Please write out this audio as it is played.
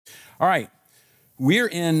All right, we're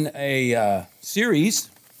in a series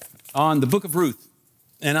on the book of Ruth,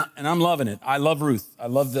 and I'm loving it. I love Ruth. I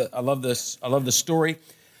love the story.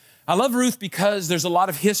 I love Ruth because there's a lot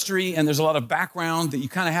of history and there's a lot of background that you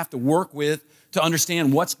kind of have to work with to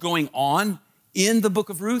understand what's going on in the book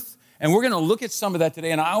of Ruth. And we're going to look at some of that today.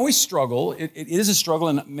 And I always struggle, it is a struggle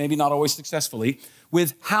and maybe not always successfully,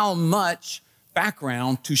 with how much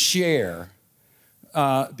background to share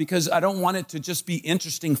because I don't want it to just be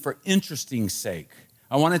interesting for interesting's sake.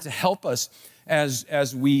 I want it to help us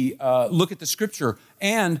as we look at the scripture.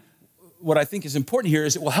 And what I think is important here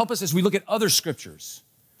is it will help us as we look at other scriptures.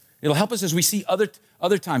 It'll help us as we see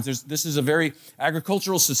other times. This is a very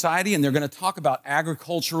agricultural society, and they're going to talk about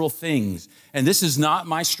agricultural things. And this is not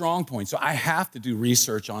my strong point, so I have to do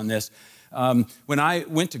research on this. When I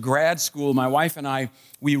went to grad school, my wife and I,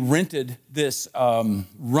 we rented this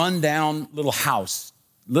rundown little house,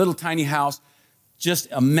 little tiny house, just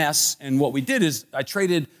a mess. And what we did is I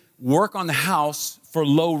traded work on the house for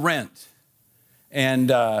low rent.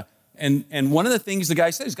 And one of the things the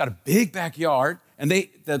guy said, he's got a big backyard. And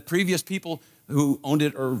the previous people who owned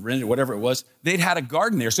it or rented it, whatever it was, they'd had a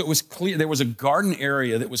garden there. So it was clear, there was a garden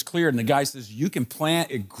area that was cleared. And the guy says, you can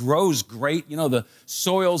plant, it grows great. You know, the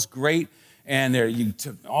soil's great. And there you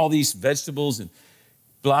took all these vegetables and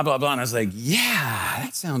blah, blah, blah. And I was like, yeah,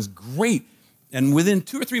 that sounds great. And within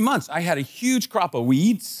 2 or 3 months, I had a huge crop of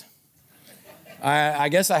weeds. I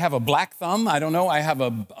guess I have a black thumb. I don't know. I have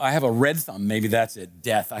a red thumb. Maybe that's it,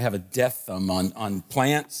 death. I have a death thumb on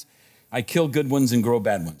plants. I kill good ones and grow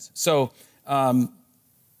bad ones. So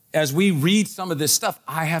as we read some of this stuff,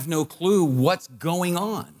 I have no clue what's going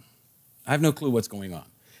on. I have no clue what's going on.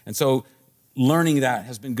 And so learning that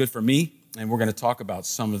has been good for me, and we're going to talk about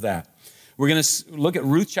some of that. We're going to look at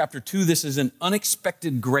Ruth chapter 2. This is an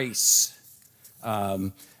unexpected grace.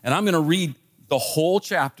 And I'm going to read the whole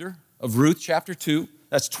chapter of Ruth chapter 2.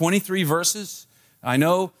 That's 23 verses. I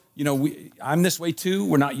know, I'm this way too.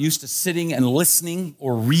 We're not used to sitting and listening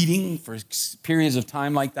or reading for periods of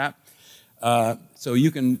time like that. So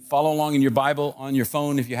you can follow along in your Bible on your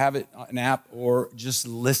phone if you have it, an app, or just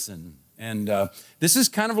listen. And this is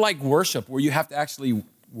kind of like worship where you have to actually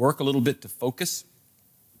work a little bit to focus.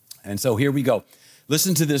 And so here we go.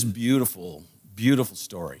 Listen to this beautiful, beautiful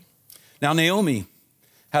story. Now, Naomi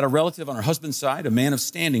had a relative on her husband's side, a man of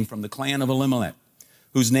standing from the clan of Elimelech,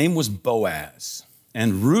 whose name was Boaz.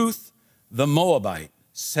 And Ruth, the Moabite,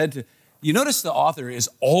 said to, you notice the author is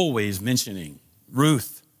always mentioning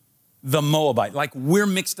Ruth, the Moabite, like we're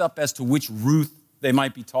mixed up as to which Ruth they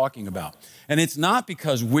might be talking about. And it's not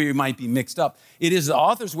because we might be mixed up. It is the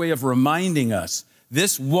author's way of reminding us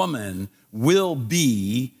this woman will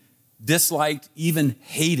be disliked, even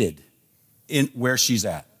hated in where she's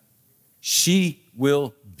at. She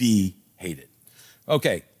will be hated.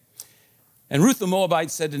 Okay. And Ruth the Moabite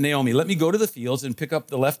said to Naomi, let me go to the fields and pick up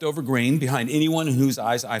the leftover grain behind anyone in whose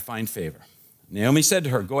eyes I find favor. Naomi said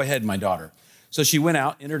to her, go ahead, my daughter. So she went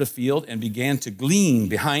out, entered a field, and began to glean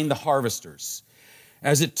behind the harvesters.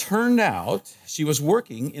 As it turned out, she was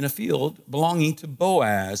working in a field belonging to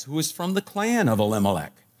Boaz, who was from the clan of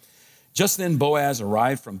Elimelech. Just then Boaz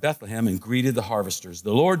arrived from Bethlehem and greeted the harvesters.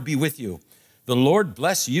 The Lord be with you. The Lord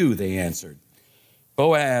bless you, they answered.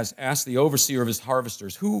 Boaz asked the overseer of his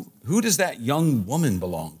harvesters, who does that young woman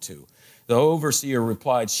belong to? The overseer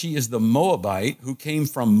replied, she is the Moabite who came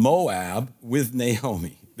from Moab with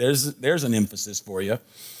Naomi. There's an emphasis for you.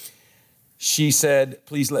 She said,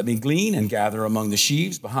 please let me glean and gather among the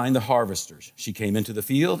sheaves behind the harvesters. She came into the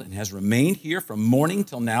field and has remained here from morning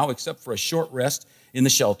till now, except for a short rest in the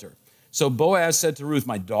shelter. So Boaz said to Ruth,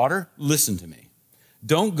 my daughter, listen to me.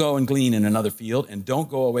 Don't go and glean in another field and don't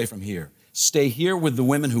go away from here. Stay here with the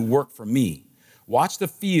women who work for me. Watch the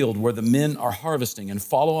field where the men are harvesting and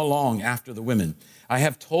follow along after the women. I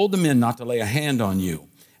have told the men not to lay a hand on you.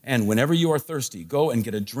 And whenever you are thirsty, go and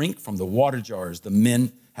get a drink from the water jars the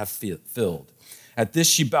men have filled. At this,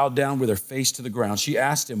 she bowed down with her face to the ground. She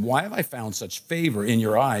asked him, why have I found such favor in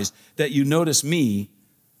your eyes that you notice me,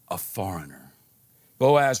 a foreigner?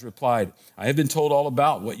 Boaz replied, I have been told all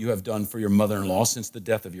about what you have done for your mother-in-law since the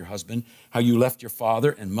death of your husband, how you left your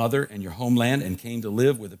father and mother and your homeland and came to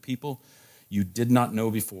live with a people you did not know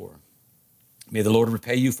before. May the Lord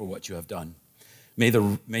repay you for what you have done.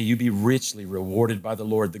 May you be richly rewarded by the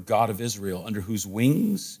Lord, the God of Israel, under whose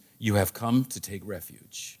wings you have come to take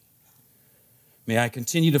refuge. May I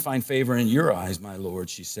continue to find favor in your eyes, my Lord,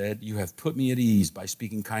 she said. You have put me at ease by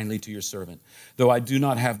speaking kindly to your servant, though I do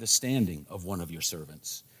not have the standing of one of your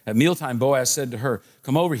servants. At mealtime, Boaz said to her,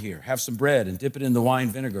 come over here, have some bread and dip it in the wine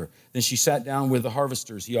vinegar. Then she sat down with the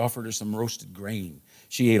harvesters. He offered her some roasted grain.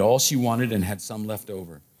 She ate all she wanted and had some left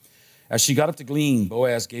over. As she got up to glean,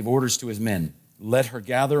 Boaz gave orders to his men. Let her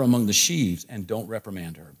gather among the sheaves and don't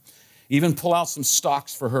reprimand her. Even pull out some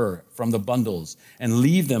stalks for her from the bundles and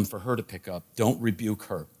leave them for her to pick up. Don't rebuke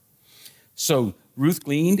her. So Ruth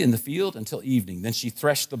gleaned in the field until evening. Then she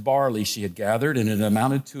threshed the barley she had gathered, and it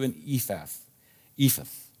amounted to an ephah.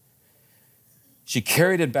 She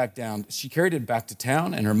carried it back to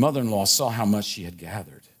town, and her mother-in-law saw how much she had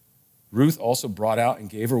gathered. Ruth also brought out and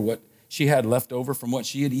gave her what she had left over from what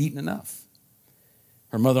she had eaten enough.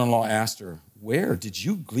 Her mother-in-law asked her, "Where did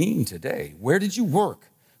you glean today? Where did you work?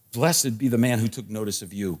 Blessed be the man who took notice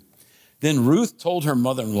of you." Then Ruth told her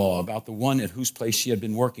mother-in-law about the one at whose place she had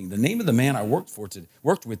been working. "The name of the man I worked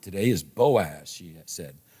with today is Boaz," she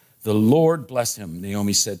said. "The Lord bless him,"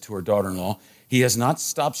 Naomi said to her daughter-in-law. "He has not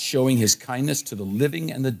stopped showing his kindness to the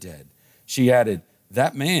living and the dead." She added,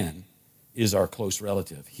 "That man is our close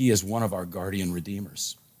relative. He is one of our guardian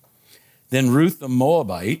redeemers." Then Ruth the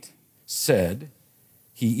Moabite said,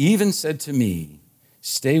 "He even said to me,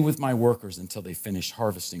 'Stay with my workers until they finish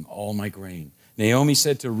harvesting all my grain.'" Naomi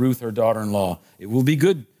said to Ruth, her daughter-in-law, "It will be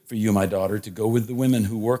good for you, my daughter, to go with the women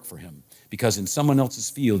who work for him, because in someone else's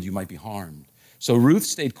field you might be harmed." So Ruth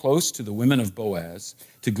stayed close to the women of Boaz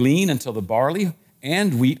to glean until the barley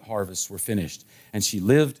and wheat harvests were finished, and she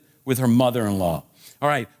lived with her mother-in-law. All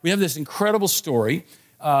right, we have this incredible story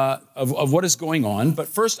of what is going on, but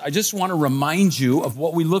first I just want to remind you of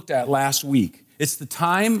what we looked at last week. It's the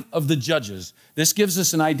time of the judges. This gives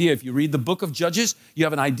us an idea. If you read the book of Judges, you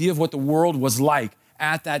have an idea of what the world was like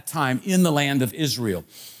at that time in the land of Israel.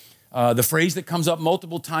 The phrase that comes up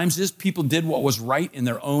multiple times is people did what was right in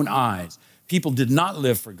their own eyes. People did not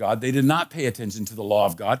live for God. They did not pay attention to the law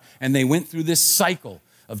of God, and they went through this cycle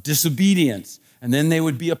of disobedience, and then they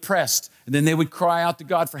would be oppressed, and then they would cry out to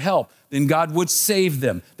God for help. Then God would save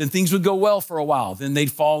them. Then things would go well for a while. Then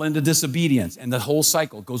they'd fall into disobedience, and the whole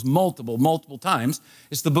cycle goes multiple times.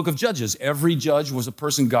 It's the book of Judges. Every judge was a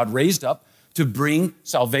person God raised up to bring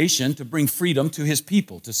salvation, to bring freedom to his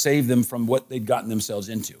people, to save them from what they'd gotten themselves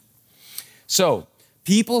into. So,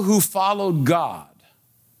 people who followed God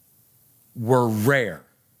were rare.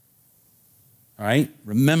 All right?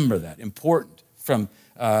 Remember that. Important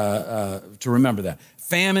to remember that.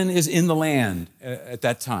 Famine is in the land at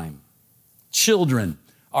that time. Children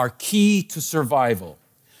are key to survival.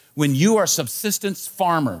 When you are a subsistence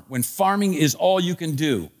farmer, when farming is all you can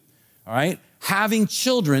do, all right, having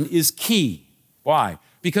children is key. Why?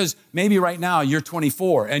 Because maybe right now you're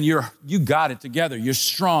 24 and you got it together. You're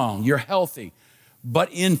strong, you're healthy.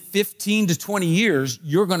 But in 15 to 20 years,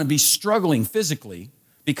 you're going to be struggling physically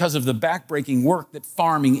because of the backbreaking work that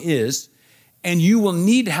farming is. And you will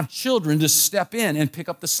need to have children to step in and pick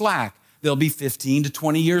up the slack. They'll be 15 to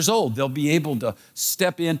 20 years old. They'll be able to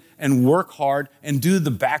step in and work hard and do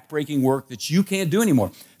the backbreaking work that you can't do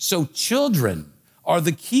anymore. So children are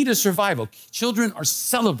the key to survival. Children are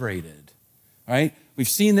celebrated, right? We've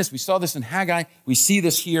seen this. We saw this in Haggai. We see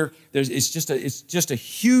this here. It's just a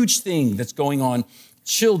huge thing that's going on.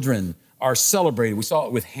 Children are celebrated. We saw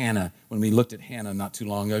it with Hannah when we looked at Hannah not too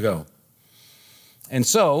long ago. And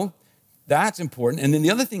so that's important. And then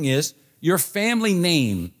the other thing is your family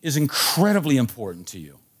name is incredibly important to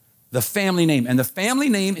you. The family name. And the family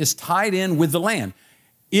name is tied in with the land.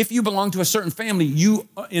 If you belong to a certain family, you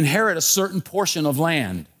inherit a certain portion of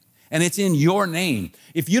land. And it's in your name.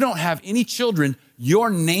 If you don't have any children,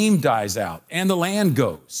 your name dies out and the land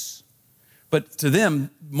goes. But to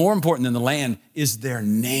them, more important than the land is their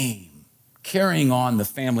name. Carrying on the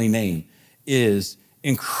family name is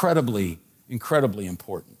incredibly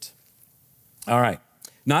important. All right.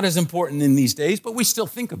 Not as important in these days, but we still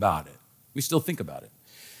think about it.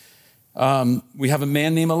 We have a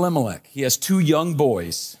man named Elimelech. He has 2 young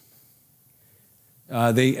boys.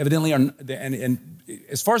 They evidently are, and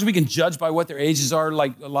as far as we can judge by what their ages are,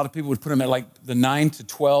 like a lot of people would put them at like the 9 to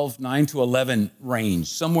 12, 9 to 11 range,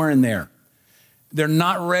 somewhere in there. They're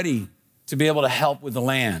not ready to be able to help with the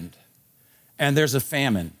land. And there's a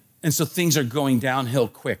famine. And so things are going downhill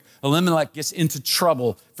quick. Elimelech gets into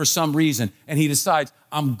trouble for some reason, and he decides,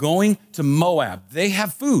 I'm going to Moab. They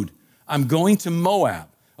have food. I'm going to Moab.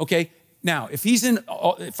 Okay, now, if he's in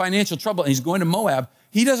financial trouble and he's going to Moab,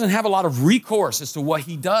 he doesn't have a lot of recourse as to what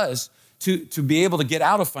he does to be able to get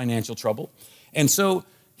out of financial trouble. And so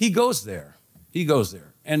he goes there.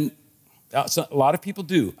 And a lot of people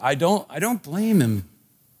do. I don't blame him.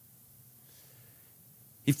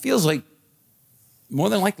 He feels like more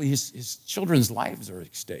than likely his children's lives are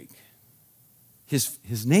at stake.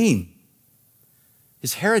 His name,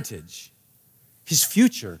 his heritage, his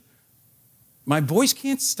future. My boys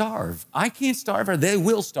can't starve. I can't starve, or they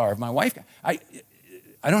will starve. My wife, I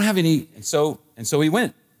don't have any. And so he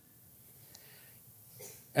went.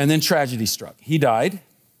 And then tragedy struck. He died.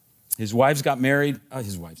 His wives got married.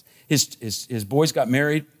 His boys got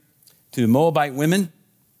married to Moabite women,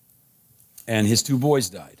 and his 2 boys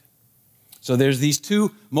died. So there's these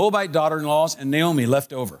 2 Moabite daughter-in-laws and Naomi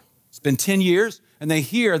left over. It's been 10 years, and they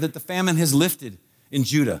hear that the famine has lifted in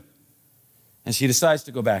Judah. And she decides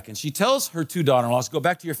to go back. And she tells her 2 daughter-in-laws, go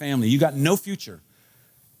back to your family. You got no future.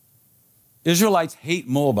 Israelites hate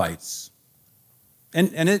Moabites.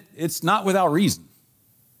 And it's not without reason.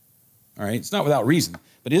 All right, it's not without reason.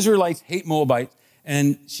 But Israelites hate Moabites,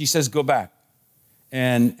 and she says, go back.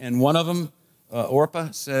 And one of them, Orpah,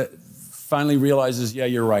 finally realizes, yeah,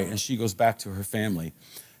 you're right, and she goes back to her family.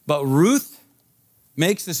 But Ruth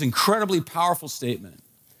makes this incredibly powerful statement.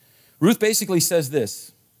 Ruth basically says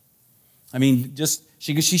this. I mean,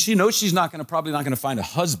 she knows she's probably not going to find a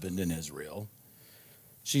husband in Israel.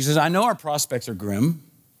 She says, I know our prospects are grim.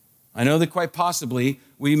 I know that quite possibly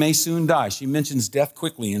we may soon die. She mentions death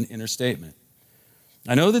quickly in her statement.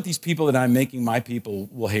 I know that these people that I'm making my people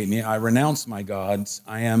will hate me. I renounce my gods.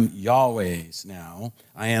 I am Yahweh's now.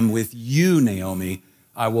 I am with you, Naomi.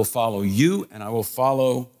 I will follow you and I will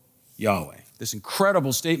follow Yahweh. This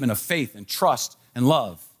incredible statement of faith and trust and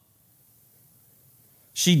love.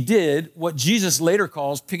 She did what Jesus later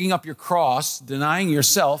calls picking up your cross, denying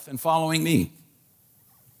yourself, and following me.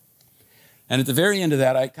 And at the very end of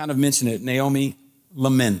that, I kind of mentioned it, Naomi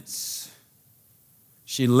laments.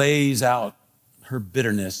 She lays out her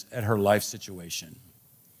bitterness at her life situation.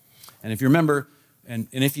 And if you remember, and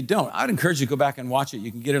if you don't, I'd encourage you to go back and watch it.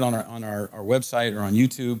 You can get it on our website or on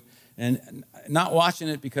YouTube. And not watching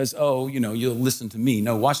it because, you'll listen to me.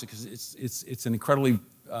 No, watch it because it's an incredibly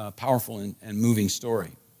powerful and moving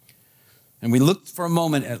story. And we looked for a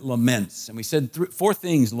moment at laments, and we said 4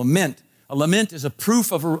 things. Lament. A lament is a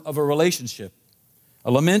proof of a relationship.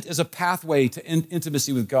 A lament is a pathway to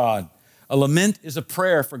intimacy with God. A lament is a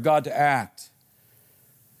prayer for God to act.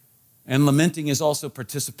 And lamenting is also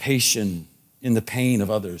participation in the pain of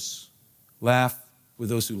others. Laugh with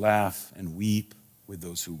those who laugh and weep with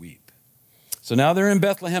those who weep. So now they're in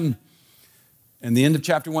Bethlehem, and the end of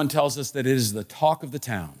chapter 1 tells us that it is the talk of the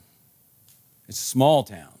town. It's a small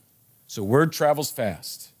town, so word travels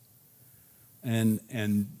fast.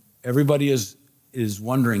 And everybody is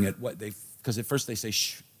wondering at what because at first they say,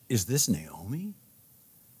 is this Naomi?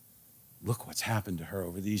 Look what's happened to her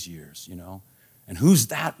over these years, And who's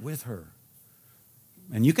that with her?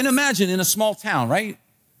 And you can imagine in a small town, right?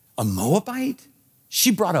 A Moabite?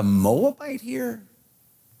 She brought a Moabite here?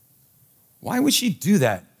 Why would she do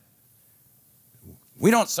that? We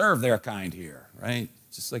don't serve their kind here, right?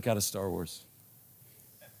 Just like out of Star Wars.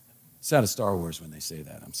 It's out of Star Wars when they say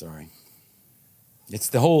that, I'm sorry. It's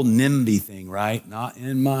the whole NIMBY thing, right? Not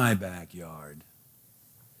in my backyard.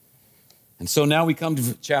 And so now we come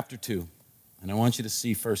to chapter 2. And I want you to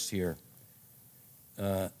see first here.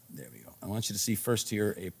 There we go. I want you to see first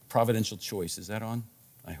here a providential choice. Is that on?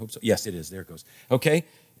 I hope so. Yes, it is. There it goes. Okay.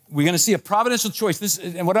 We're going to see a providential choice.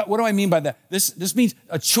 And what do I mean by that? This means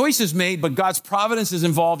a choice is made, but God's providence is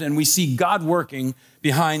involved, and we see God working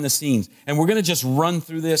behind the scenes. And we're going to just run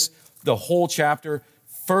through this, the whole chapter.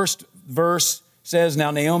 First verse says,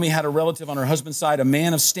 now Naomi had a relative on her husband's side, a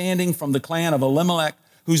man of standing from the clan of Elimelech,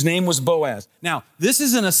 whose name was Boaz. Now, this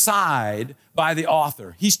is an aside by the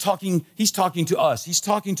author. He's talking to us. He's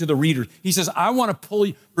talking to the reader. He says, I want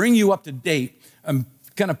to bring you up to date,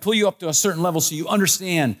 kind of pull you up to a certain level so you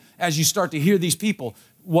understand as you start to hear these people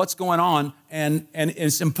what's going on, and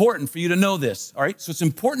it's important for you to know this, all right? So it's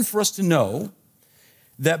important for us to know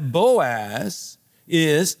that Boaz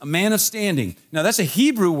is a man of standing. Now, that's a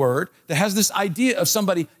Hebrew word that has this idea of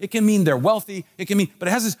somebody. It can mean they're wealthy. But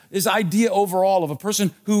it has this idea overall of a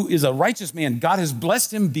person who is a righteous man. God has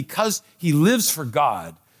blessed him because he lives for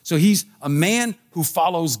God. So he's a man who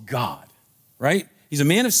follows God, right? He's a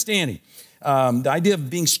man of standing. The idea of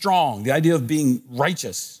being strong, the idea of being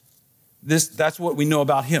righteous. That's what we know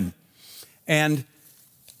about him. And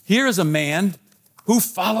here is a man who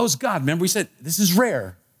follows God. Remember, we said this is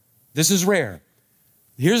rare. This is rare.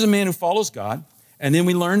 Here's a man who follows God, and then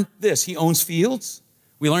we learn this. He owns fields.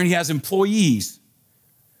 We learn he has employees.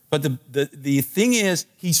 But the thing is,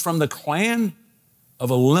 he's from the clan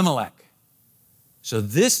of Elimelech. So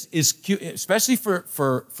this is cute, especially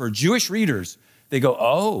for Jewish readers. They go,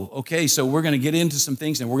 oh, okay, so we're going to get into some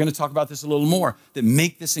things, and we're going to talk about this a little more, that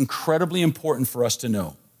make this incredibly important for us to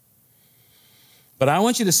know. But I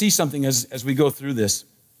want you to see something as we go through this.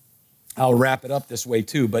 I'll wrap it up this way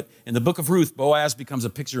too, but in the book of Ruth, Boaz becomes a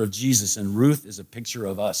picture of Jesus, and Ruth is a picture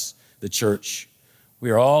of us, the church.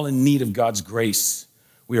 We are all in need of God's grace.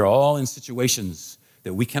 We are all in situations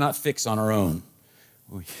that we cannot fix on our own.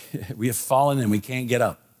 We have fallen and we can't get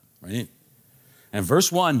up, right? And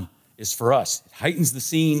verse 1 is for us. It heightens the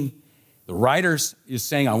scene. The writer is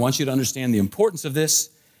saying, I want you to understand the importance of this.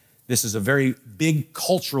 This is a very big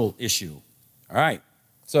cultural issue. All right.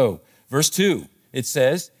 So, verse 2, it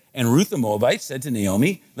says, and Ruth the Moabite said to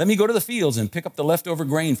Naomi, let me go to the fields and pick up the leftover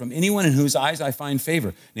grain from anyone in whose eyes I find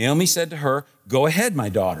favor. Naomi said to her, go ahead, my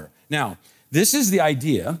daughter. Now, this is the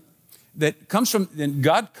idea that comes from, and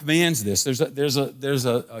God commands this. There's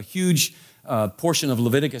a huge portion of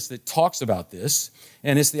Leviticus that talks about this,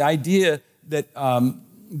 and it's the idea that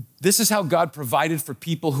this is how God provided for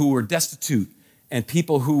people who were destitute and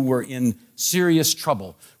people who were in serious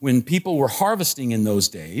trouble. When people were harvesting in those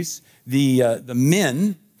days, the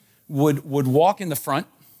men would walk in the front,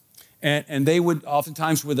 and they would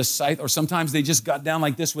oftentimes with a scythe, or sometimes they just got down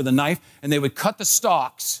like this with a knife, and they would cut the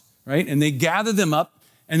stalks, right? And they gather them up,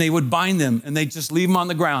 and they would bind them, and they just leave them on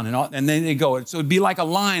the ground, and then they go. So it'd be like a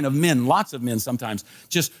line of men, lots of men sometimes,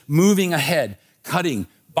 just moving ahead, cutting,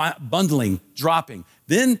 bundling, dropping.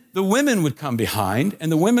 Then the women would come behind, and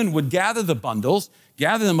the women would gather the bundles,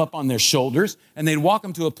 gather them up on their shoulders, and they'd walk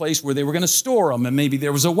them to a place where they were going to store them, and maybe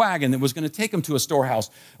there was a wagon that was going to take them to a storehouse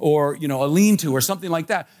or, a lean-to or something like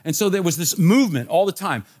that. And so there was this movement all the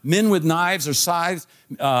time. Men with knives or scythes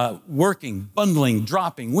working, bundling,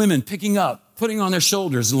 dropping, women picking up, putting on their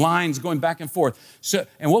shoulders, lines going back and forth. So,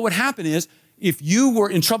 and what would happen is, if you were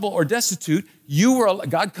in trouble or destitute,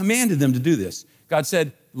 God commanded them to do this. God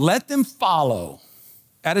said, let them follow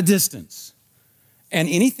at a distance. And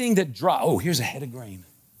anything that here's a head of grain.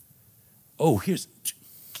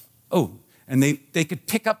 And they could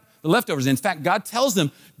pick up the leftovers. In fact, God tells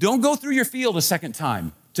them, don't go through your field a second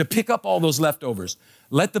time to pick up all those leftovers.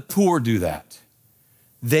 Let the poor do that.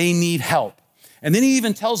 They need help. And then he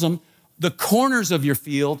even tells them, the corners of your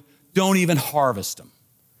field, don't even harvest them.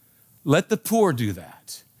 Let the poor do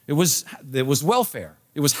that. It was welfare.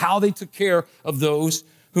 It was how they took care of those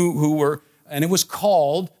who were, and it was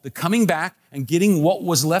called, the coming back and getting what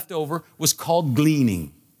was left over was called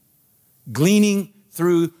gleaning. Gleaning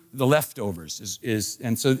through the leftovers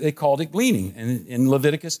and so they called it gleaning. And in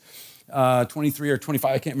Leviticus 23 or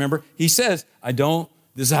 25, I can't remember, he says,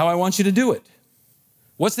 this is how I want you to do it.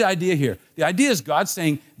 What's the idea here? The idea is God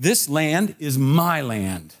saying, this land is my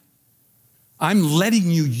land. I'm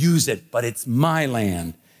letting you use it, but it's my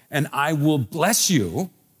land. And I will bless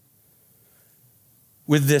you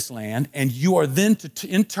with this land, and you are then to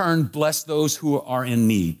in turn bless those who are in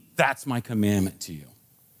need. That's my commandment to you.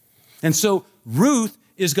 And so Ruth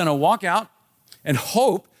is going to walk out and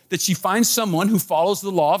hope that she finds someone who follows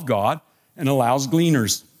the law of God and allows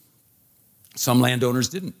gleaners. Some landowners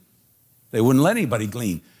didn't. They wouldn't let anybody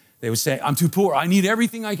glean. They would say, I'm too poor. I need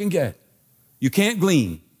everything I can get. You can't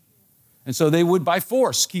glean. And so they would, by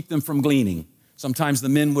force, keep them from gleaning. Sometimes the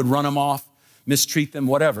men would run them off, mistreat them,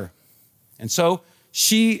 whatever. And so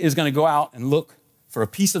she is going to go out and look for a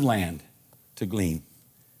piece of land to glean.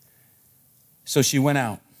 So she went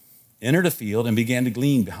out, entered a field, and began to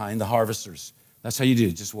glean behind the harvesters. That's how you do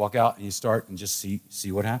it. Just walk out and you start and just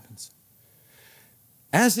see what happens.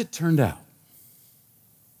 As it turned out,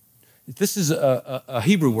 this is a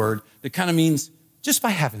Hebrew word that kind of means just by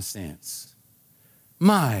happenstance.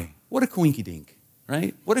 What a coinkydink,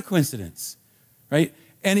 right? What a coincidence, right?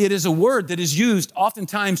 And it is a word that is used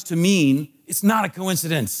oftentimes to mean it's not a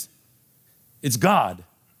coincidence. It's God.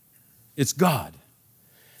 It's God.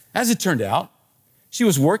 As it turned out, she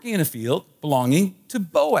was working in a field belonging to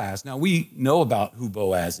Boaz. Now, we know about who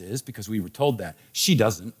Boaz is because we were told that. She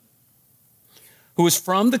doesn't. Who is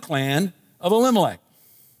from the clan of Elimelech.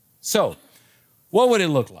 So, what would it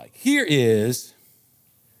look like? Here's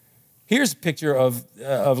a picture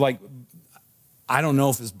of like, I don't know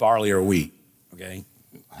if it's barley or wheat, okay?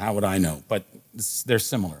 How would I know? But they're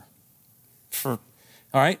similar. All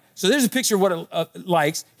right? So there's a picture of what it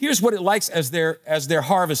likes. Here's what it likes as they're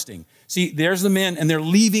harvesting. See, there's the men, and they're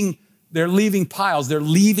leaving piles. They're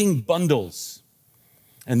leaving bundles.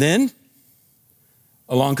 And then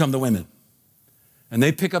along come the women. And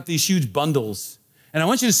they pick up these huge bundles. And I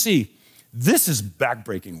want you to see, this is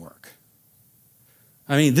backbreaking work.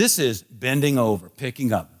 I mean, this is bending over,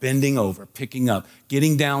 picking up, bending over, picking up,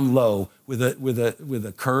 getting down low with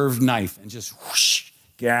a curved knife and just whoosh,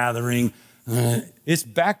 gathering. It's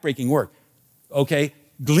backbreaking work. Okay,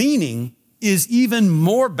 gleaning is even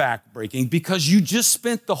more backbreaking because you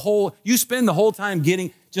spend the whole time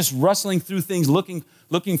just rustling through things,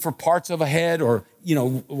 looking for parts of a head or,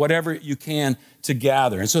 whatever you can to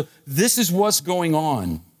gather. And so this is what's going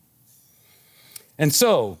on. And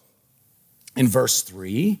so in verse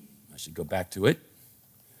 3, I should go back to it.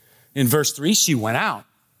 In verse 3, she went out.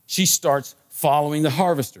 She starts following the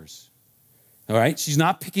harvesters. All right? She's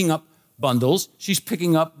not picking up bundles. She's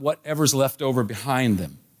picking up whatever's left over behind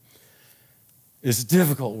them. It's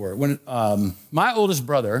difficult work. When my oldest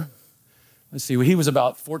brother, let's see, he was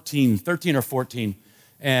about 13 or 14,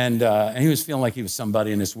 and he was feeling like he was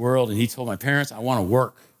somebody in this world, and he told my parents, I want to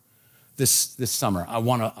work this summer. I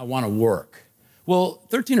want to work. Well,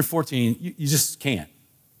 13 or 14, you just can't.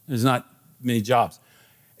 There's not many jobs,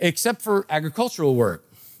 except for agricultural work.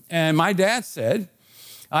 And my dad said,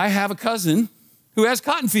 I have a cousin who has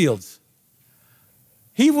cotton fields.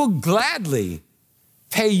 He will gladly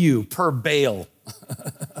pay you per bale.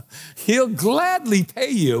 He'll gladly pay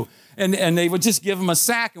you. And they would just give him a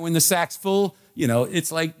sack, and when the sack's full,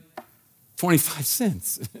 it's like 25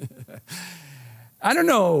 cents. I don't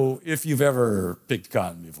know if you've ever picked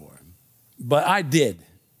cotton before, but I did.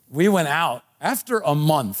 We went out. After a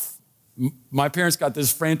month, my parents got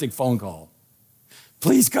this frantic phone call.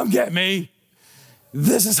 Please come get me.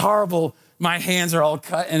 This is horrible. My hands are all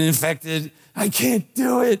cut and infected. I can't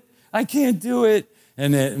do it.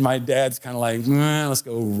 And then my dad's kind of like, let's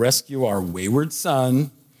go rescue our wayward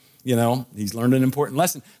son. He's learned an important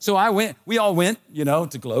lesson. So we all went,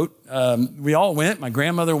 to gloat. We all went. My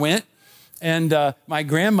grandmother went. And my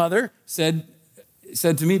grandmother said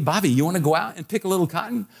to me, Bobby, you want to go out and pick a little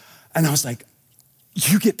cotton? And I was like,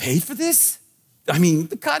 you get paid for this? I mean,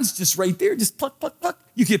 the cotton's just right there. Just pluck, pluck, pluck.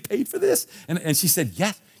 You get paid for this? And she said,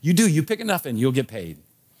 yes, you do. You pick enough and you'll get paid.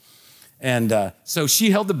 And so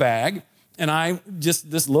she held the bag. And this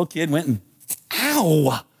little kid went and,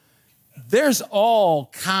 ow! There's all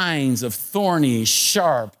kinds of thorny,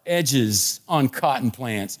 sharp edges on cotton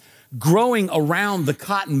plants. Growing around the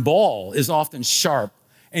cotton ball is often sharp,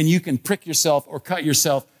 and you can prick yourself or cut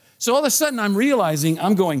yourself. So all of a sudden, I'm realizing,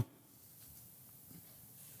 I'm going,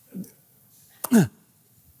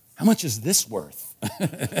 how much is this worth?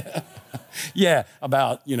 Yeah,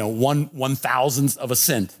 about, 1/1000th of a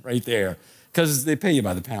cent right there, because they pay you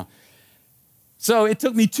by the pound. So it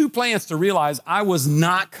took me 2 plants to realize I was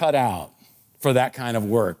not cut out for that kind of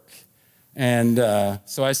work. And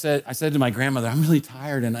so I said to my grandmother, I'm really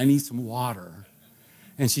tired and I need some water.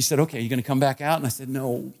 And she said, okay, you going to come back out? And I said,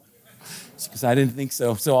 no, because I didn't think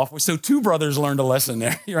so. So 2 brothers learned a lesson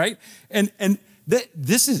there, right? And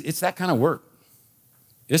it's that kind of work.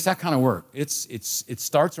 It's that kind of work. It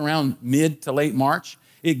starts around mid to late March.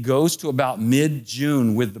 It goes to about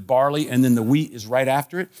mid-June with the barley, and then the wheat is right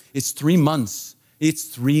after it. It's 3 months. It's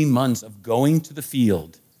 3 months of going to the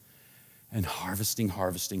field and harvesting.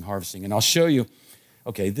 And I'll show you,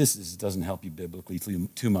 okay, this doesn't help you biblically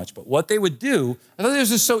too much, but what they would do, I thought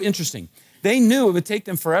this was so interesting. They knew it would take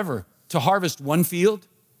them forever to harvest one field.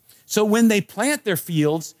 So when they plant their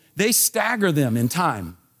fields, they stagger them in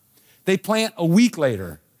time. They plant a week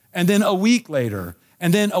later, and then a week later,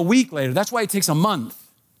 and then a week later. That's why it takes a month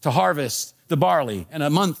to harvest the barley and a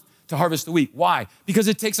month to harvest the wheat. Why? Because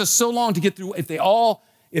it takes us so long to get through. If they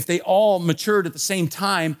all matured at the same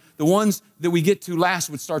time, the ones that we get to last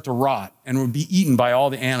would start to rot and would be eaten by all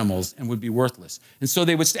the animals and would be worthless. And so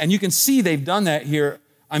they would, and you can see they've done that here.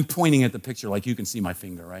 I'm pointing at the picture like you can see my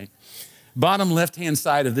finger, right? Bottom left-hand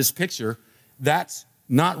side of this picture, that's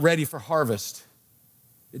not ready for harvest.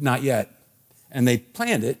 Not yet. And they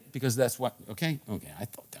planned it because that's what, okay, I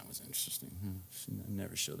thought that was interesting. I'll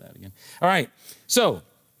never show that again. All right, so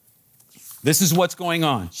this is what's going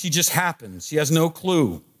on. She just happens. She has no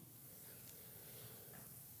clue.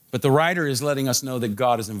 But the writer is letting us know that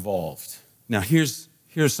God is involved. Now, here's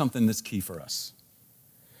something that's key for us.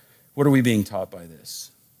 What are we being taught by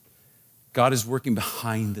this? God is working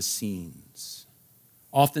behind the scenes,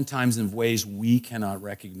 oftentimes in ways we cannot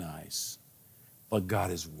recognize, but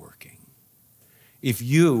God is working. If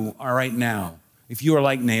you are right now, if you are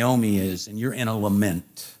like Naomi is and you're in a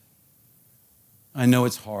lament, I know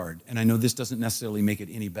it's hard, and I know this doesn't necessarily make it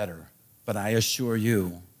any better, but I assure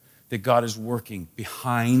you that God is working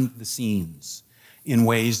behind the scenes in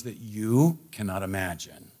ways that you cannot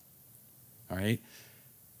imagine. All right?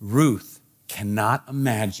 Ruth cannot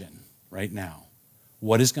imagine right now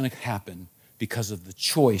what is going to happen because of the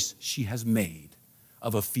choice she has made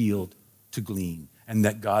of a field to glean, and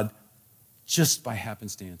that God, just by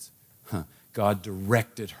happenstance, God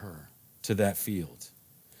directed her to that field.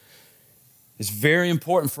 It's very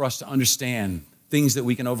important for us to understand things that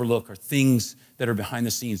we can overlook or things that are behind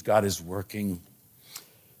the scenes. God is working.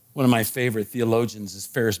 One of my favorite theologians is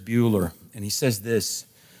Ferris Bueller, and he says this.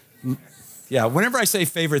 Yeah, whenever I say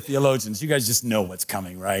favorite theologians, you guys just know what's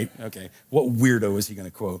coming, right? Okay, what weirdo is he going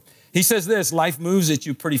to quote? He says this: life moves at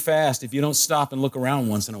you pretty fast. If you don't stop and look around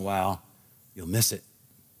once in a while, you'll miss it.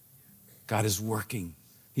 God is working.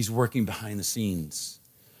 He's working behind the scenes,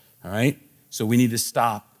 all right? So we need to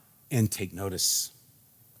stop and take notice.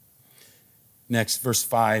 Next, verse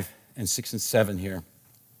 5 and 6 and 7 here.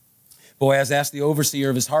 Boaz asked the overseer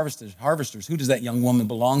of his harvesters, who does that young woman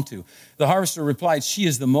belong to? The harvester replied, she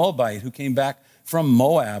is the Moabite who came back from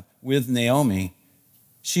Moab with Naomi.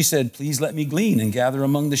 She said, please let me glean and gather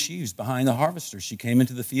among the sheaves behind the harvester. She came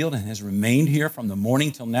into the field and has remained here from the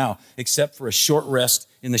morning till now, except for a short rest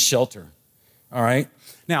in the shelter. All right?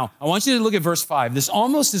 Now, I want you to look at verse 5. This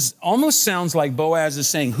almost sounds like Boaz is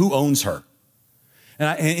saying, who owns her?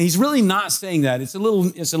 And he's really not saying that. It's a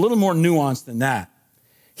little more nuanced than that.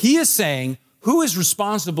 He is saying, who is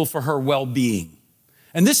responsible for her well-being?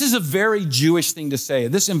 And this is a very Jewish thing to say.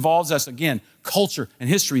 This involves us, again, culture and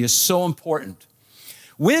history is so important.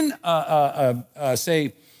 When,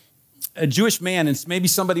 say, a Jewish man, and maybe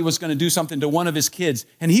somebody was going to do something to one of his kids,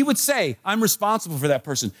 and he would say, I'm responsible for that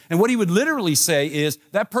person. And what he would literally say is,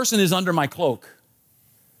 that person is under my cloak.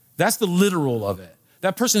 That's the literal of it.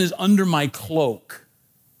 That person is under my cloak.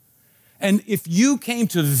 And if you came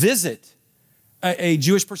to visit a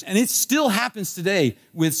Jewish person, and it still happens today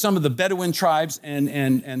with some of the Bedouin tribes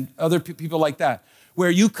and other people like that,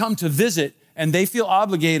 where you come to visit and they feel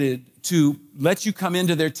obligated to let you come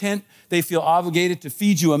into their tent. They feel obligated to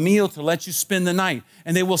feed you a meal, to let you spend the night.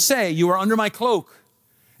 And they will say, you are under my cloak.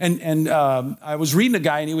 And I was reading a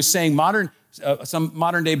guy and he was saying some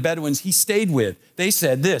modern day Bedouins he stayed with, they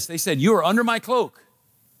said this, they said, you are under my cloak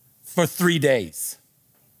for 3 days.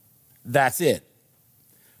 That's it.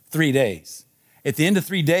 3 days. At the end of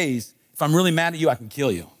 3 days, if I'm really mad at you, I can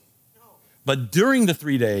kill you. But during the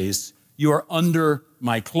 3 days, you are under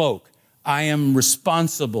my cloak. I am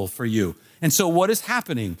responsible for you. And so what is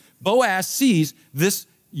happening? Boaz sees this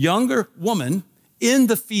younger woman in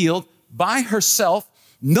the field by herself.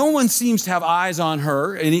 No one seems to have eyes on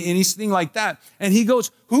her, anything like that. And he goes,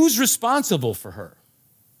 who's responsible for her?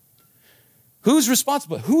 Who's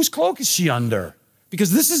responsible? Whose cloak is she under?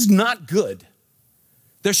 Because this is not good.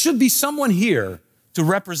 There should be someone here to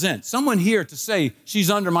represent, someone here to say,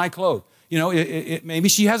 she's under my cloak. You know, maybe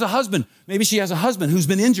she has a husband. Maybe she has a husband who's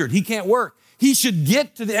been injured. He can't work. He should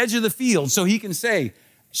get to the edge of the field so he can say,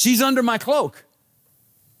 she's under my cloak.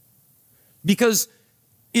 Because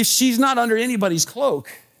if she's not under anybody's cloak,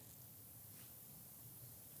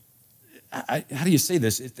 how do you say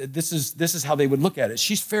this? This is how they would look at it.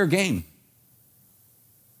 She's fair game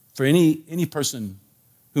for any person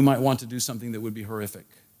who might want to do something that would be horrific.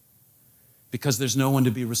 Because there's no one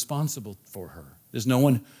to be responsible for her. There's no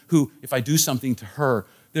one who, if I do something to her,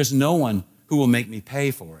 there's no one who will make me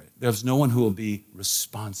pay for it. There's no one who will be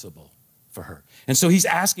responsible for her. And so he's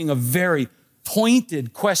asking a very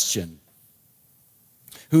pointed question.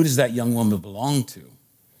 Who does that young woman belong to?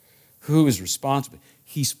 Who is responsible?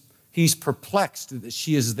 He's perplexed that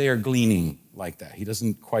she is there gleaning like that. He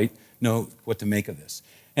doesn't quite know what to make of this.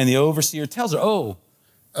 And the overseer tells her, oh,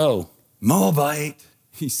 Moabite.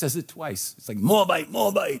 He says it twice. It's like,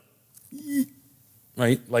 Moabite.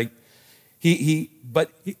 Right? Like,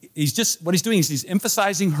 he's just, what he's doing is he's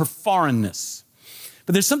emphasizing her foreignness.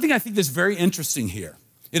 But there's something I think that's very interesting here.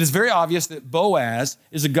 It is very obvious that Boaz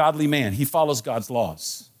is a godly man. He follows God's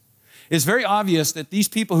laws. It's very obvious that these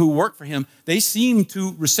people who work for him, they seem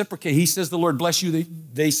to reciprocate. He says, the Lord bless you.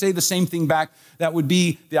 They say the same thing back. That would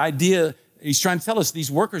be the idea. He's trying to tell us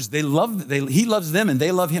these workers, he loves them and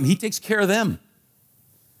they love him. He takes care of them.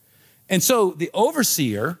 And so the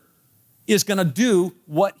overseer is going to do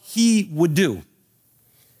what he would do.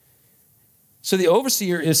 So the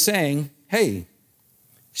overseer is saying, hey,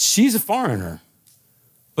 she's a foreigner,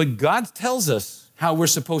 but God tells us how we're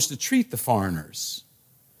supposed to treat the foreigners.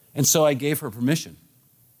 And so I gave her permission.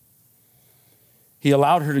 He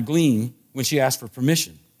allowed her to glean when she asked for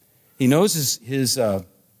permission. He knows his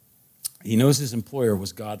employer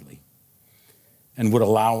was godly and would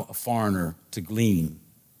allow a foreigner to glean.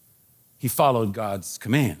 He followed God's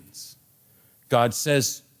commands. God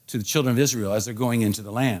says to the children of Israel as they're going into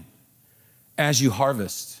the land, as you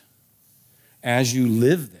harvest, as you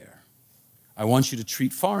live there, I want you to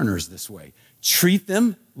treat foreigners this way. Treat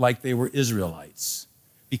them like they were Israelites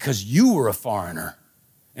because you were a foreigner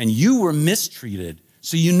and you were mistreated,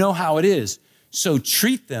 so you know how it is. So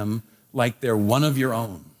treat them like they're one of your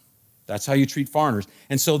own. That's how you treat foreigners.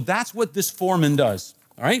 And so that's what this foreman does,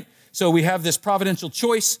 all right? So we have this providential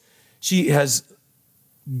choice. She has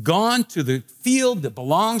gone to the field that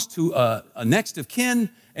belongs to a next of kin,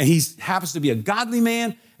 and he happens to be a godly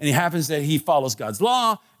man, and it happens that he follows God's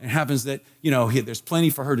law, and it happens that, there's plenty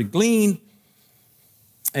for her to glean.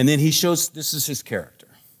 And then he shows this is his character,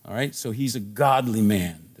 all right? So he's a godly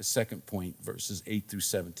man, the second point, verses 8 through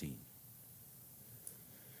 17.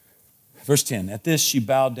 Verse 10, at this she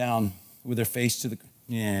bowed down with her face to the...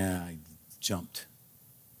 Yeah, I jumped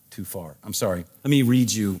too far. I'm sorry. Let me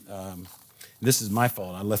read you. This is my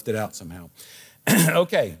fault. I left it out somehow.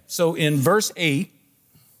 Okay, so in verse 8,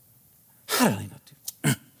 how did I not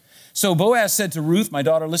do? So Boaz said to Ruth, my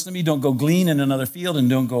daughter, listen to me. Don't go glean in another field and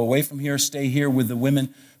don't go away from here. Stay here with the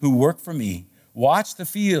women who work for me. Watch the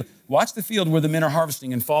field where the men are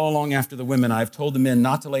harvesting and follow along after the women. I've told the men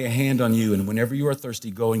not to lay a hand on you. And whenever you are thirsty,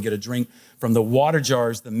 go and get a drink from the water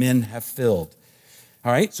jars the men have filled.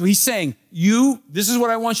 All right. So he's saying, this is what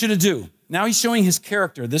I want you to do. Now he's showing his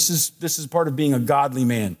character. This is part of being a godly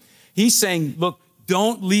man. He's saying, look,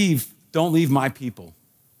 don't leave my people.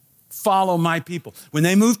 Follow my people. When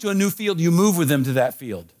they move to a new field, you move with them to that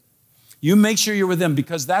field. You make sure you're with them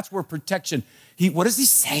because that's where protection. What is he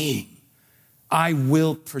saying? I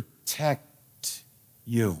will protect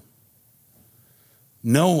you.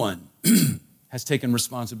 No one has taken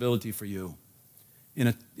responsibility for you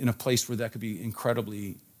in a place where that could be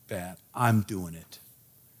incredibly bad. I'm doing it.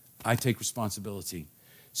 I take responsibility.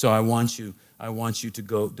 So I want you to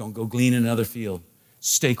go, don't go glean in another field.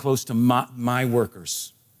 Stay close to my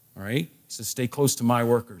workers. All right? He says, stay close to my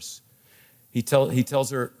workers. He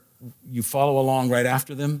tells her, you follow along right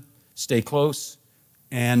after them, stay close,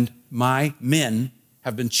 and my men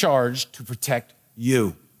have been charged to protect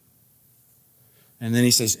you. And then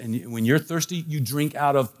he says, and when you're thirsty, you drink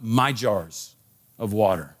out of my jars of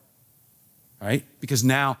water. All right? Because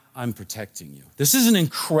now I'm protecting you. This is an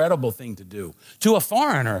incredible thing to do. To a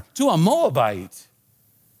foreigner, to a Moabite,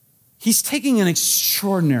 he's taking an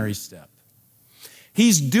extraordinary step.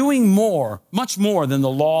 He's doing much more than the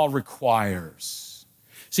law requires.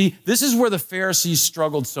 See, this is where the Pharisees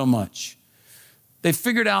struggled so much. They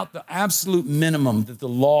figured out the absolute minimum that the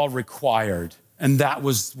law required, and that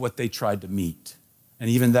was what they tried to meet. And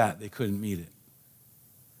even that, they couldn't meet it.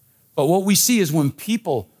 But what we see is when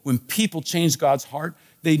people change God's heart,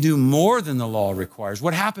 they do more than the law requires.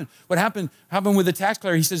 What happened with the tax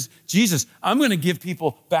collector? He says, Jesus, I'm going to give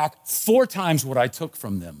people back 4 times what I took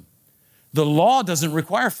from them. The law doesn't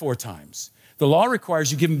require 4 times. The law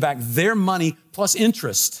requires you give them back their money plus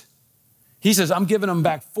interest. He says, I'm giving them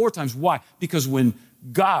back 4 times. Why? Because when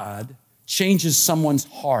God changes someone's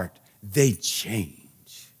heart, they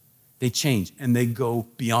change. They change and they go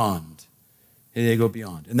beyond. They go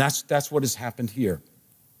beyond. And that's what has happened here.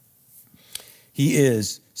 He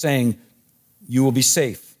is saying, you will be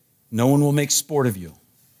safe. No one will make sport of you.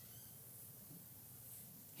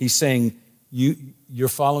 He's saying, you're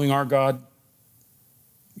following our God.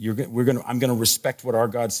 I'm going to respect what our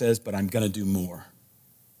God says, but I'm going to do more.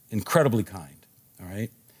 Incredibly kind, all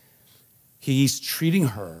right? He's treating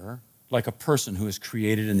her like a person who is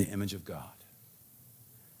created in the image of God.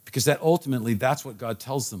 Because that's what God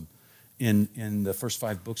tells them in the first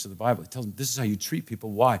 5 books of the Bible. He tells them this is how you treat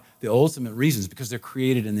people. Why? The ultimate reason is because they're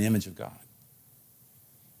created in the image of God.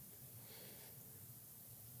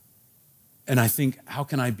 And I think, how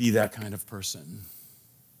can I be that kind of person?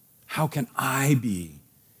 How can I be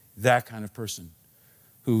that kind of person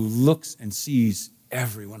who looks and sees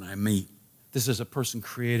everyone I meet? This is a person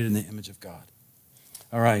created in the image of God.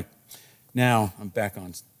 All right, now I'm back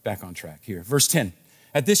on track here. Verse 10,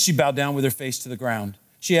 at this she bowed down with her face to the ground.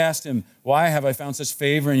 She asked him, why have I found such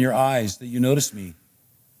favor in your eyes that you notice me,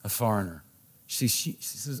 a foreigner? She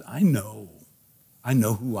says, I know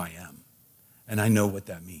who I am, and I know what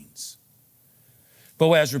that means.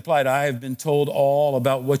 Boaz replied, I have been told all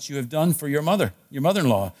about what you have done for your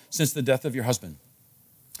mother-in-law, since the death of your husband.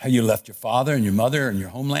 How you left your father and your mother and your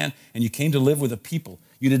homeland, and you came to live with a people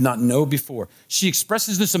you did not know before. She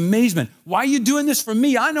expresses this amazement. Why are you doing this for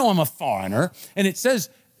me? I know I'm a foreigner. And it says,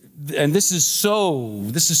 and this is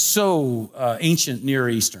so ancient Near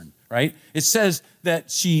Eastern, right? It says that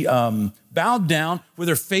she bowed down with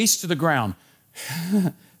her face to the ground.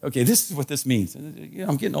 Okay, this is what this means.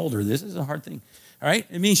 I'm getting older. This is a hard thing. All right?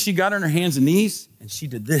 It means she got on her hands and knees, and she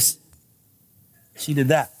did this. She did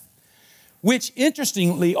that. Which,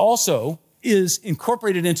 interestingly, also is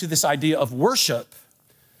incorporated into this idea of worship.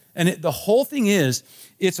 And the whole thing is,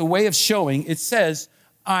 it's a way of showing. It says,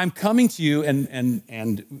 I'm coming to you,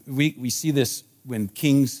 and we see this when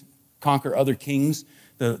kings conquer other kings.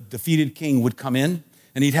 The defeated king would come in,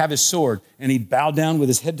 and he'd have his sword, and he'd bow down with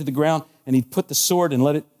his head to the ground, and he'd put the sword and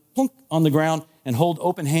let it plunk on the ground and hold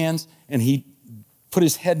open hands, and he'd put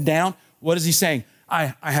his head down. What is he saying?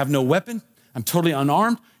 I have no weapon. I'm totally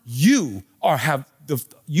unarmed. You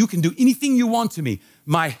can do anything you want to me.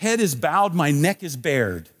 My head is bowed. My neck is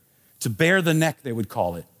bared. To bear the neck, they would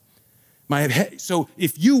call it. So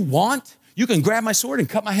if you want, you can grab my sword and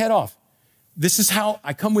cut my head off. This is how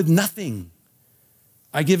I come with nothing.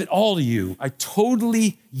 I give it all to you. I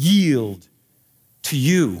totally yield to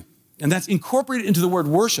you. And that's incorporated into the word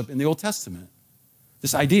worship in the Old Testament,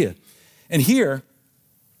 this idea. And here,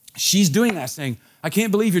 she's doing that, saying, I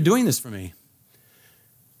can't believe you're doing this for me.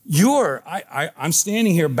 I'm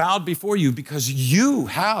standing here bowed before you because you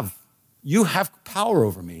have power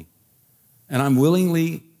over me. And I'm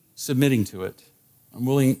willingly submitting to it. I'm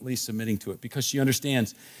willingly submitting to it because she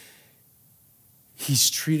understands he's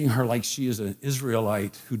treating her like she is an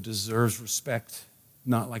Israelite who deserves respect,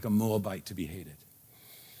 not like a Moabite to be hated.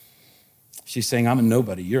 She's saying, I'm a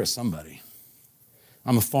nobody, you're a somebody.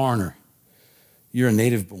 I'm a foreigner, you're a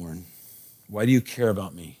native born. Why do you care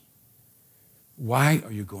about me? Why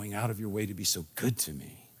are you going out of your way to be so good to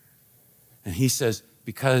me? And he says,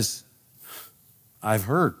 because I've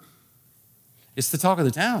heard. It's the talk of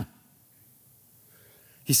the town.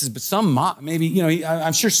 He says, but some mock, maybe,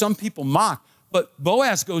 I'm sure some people mock, but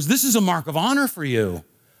Boaz goes, this is a mark of honor for you.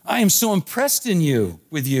 I am so impressed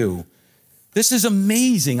with you. This is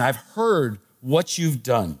amazing. I've heard what you've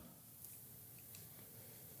done.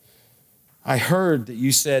 I heard that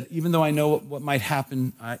you said, even though I know what might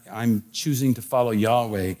happen, I'm choosing to follow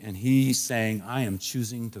Yahweh. And he's saying, I am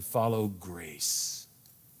choosing to follow grace.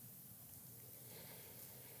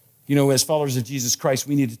 As followers of Jesus Christ,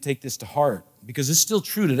 we need to take this to heart because it's still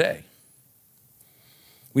true today.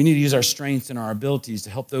 We need to use our strengths and our abilities to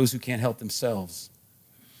help those who can't help themselves.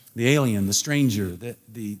 The alien, the stranger,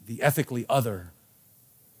 the ethically other,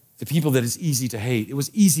 the people that is easy to hate. It was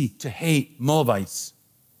easy to hate Moabites.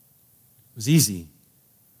 It was easy.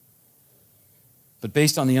 But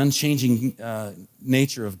based on the unchanging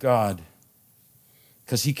nature of God,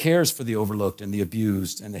 because he cares for the overlooked and the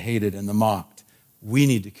abused and the hated and the mocked, we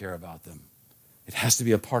need to care about them. It has to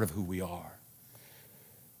be a part of who we are.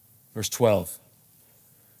 Verse 12.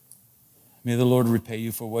 May the Lord repay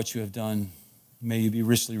you for what you have done. May you be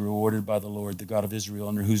richly rewarded by the Lord, the God of Israel,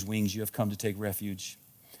 under whose wings you have come to take refuge.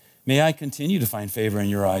 May I continue to find favor in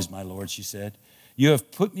your eyes, my Lord, she said. You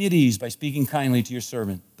have put me at ease by speaking kindly to your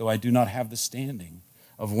servant, though I do not have the standing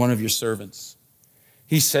of one of your servants.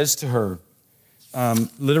 He says to her,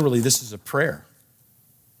 literally, this is a prayer.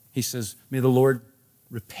 He says, may the Lord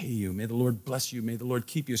repay you. May the Lord bless you. May the Lord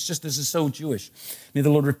keep you. It's just, this is so Jewish. May the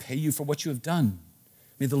Lord repay you for what you have done.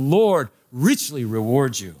 May the Lord richly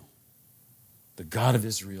reward you. The God of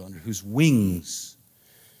Israel, under whose wings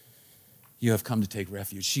you have come to take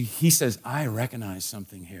refuge. He says, I recognize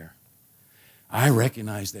something here. I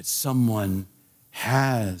recognize that someone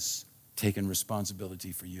has taken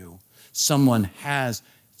responsibility for you. Someone has,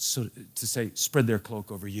 so to say, spread their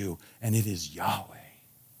cloak over you, and it is Yahweh.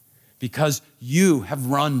 Because you have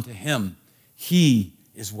run to him, he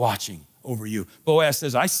is watching over you. Boaz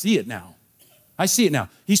says, I see it now. I see it now.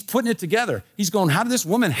 He's putting it together. He's going, how did this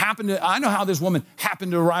woman I know how this woman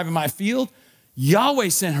happened to arrive in my field. Yahweh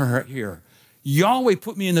sent her here. Yahweh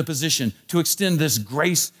put me in the position to extend this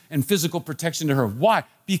grace and physical protection to her. Why?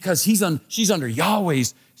 Because she's under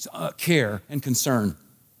Yahweh's care and concern.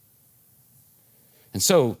 And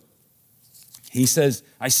so he says,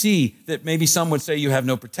 I see that maybe some would say you have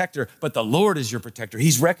no protector, but the Lord is your protector.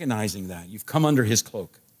 He's recognizing that. You've come under his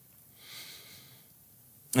cloak.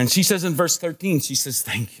 And she says in verse 13, she says,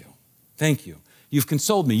 thank you. Thank you. You've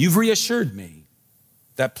consoled me. You've reassured me.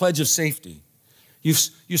 That pledge of safety.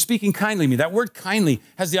 You're speaking kindly to me. That word kindly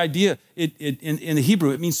has the idea, in the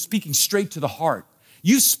Hebrew, it means speaking straight to the heart.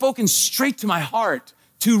 You've spoken straight to my heart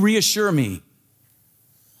to reassure me.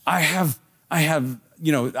 I have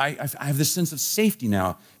this sense of safety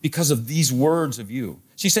now because of these words of you.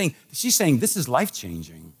 She's saying this is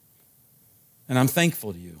life-changing, and I'm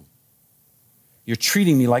thankful to you. You're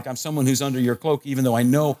treating me like I'm someone who's under your cloak, even though I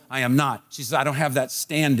know I am not. She says, I don't have that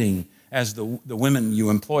standing as the women you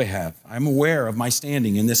employ have. I'm aware of my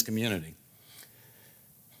standing in this community.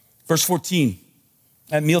 Verse 14,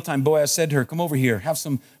 at mealtime, Boaz said to her, come over here, have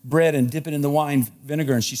some bread and dip it in the wine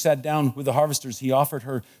vinegar. And she sat down with the harvesters. He offered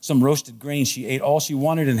her some roasted grain. She ate all she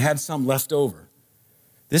wanted and had some left over.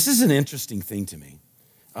 This is an interesting thing to me.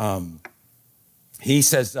 He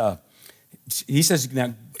says, now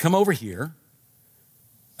come over here.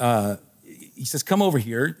 He says, come over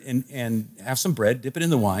here and have some bread, dip it in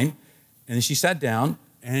the wine. And then she sat down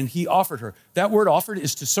and he offered her. That word offered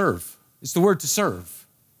is to serve. It's the word to serve.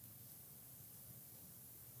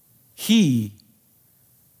 Think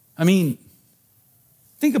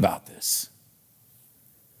about this.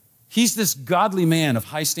 He's this godly man of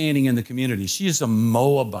high standing in the community. She is a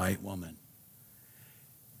Moabite woman.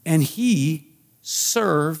 And he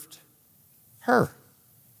served her.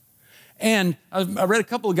 And I read a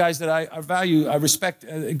couple of guys that I value, I respect,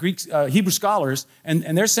 Greek, Hebrew scholars,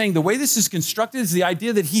 and they're saying the way this is constructed is the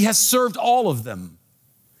idea that he has served all of them.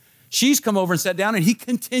 She's come over and sat down, and he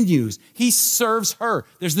continues. He serves her.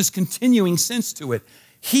 There's this continuing sense to it.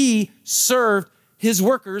 He served his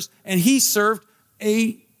workers, and he served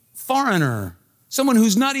a foreigner, someone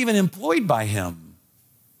who's not even employed by him.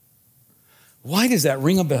 Why does that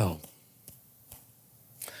ring a bell?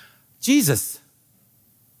 Jesus.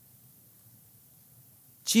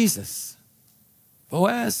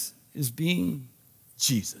 Boaz is being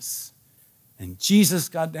Jesus. And Jesus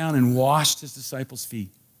got down and washed his disciples'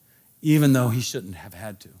 feet, even though he shouldn't have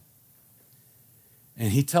had to.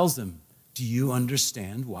 And he tells them, do you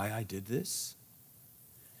understand why I did this?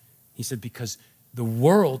 He said, because the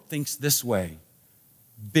world thinks this way.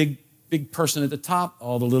 Big person at the top,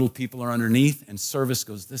 all the little people are underneath, and service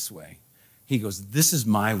goes this way. He goes, this is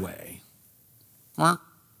my way. The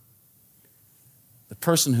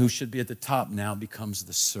person who should be at the top now becomes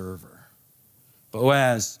the server.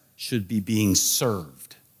 Boaz should be being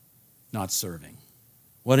served, not serving.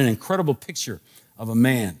 What an incredible picture of a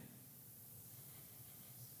man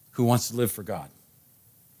who wants to live for God.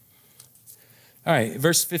 All right,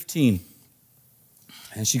 verse 15.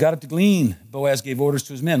 And she got up to glean. Boaz gave orders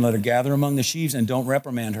to his men, let her gather among the sheaves and don't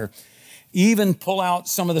reprimand her. Even pull out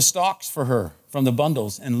some of the stalks for her from the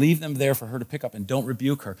bundles and leave them there for her to pick up and don't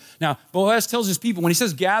rebuke her. Now, Boaz tells his people, when he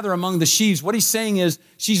says gather among the sheaves, what he's saying is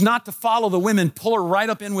she's not to follow the women, pull her right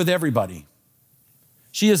up in with everybody.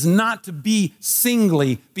 She is not to be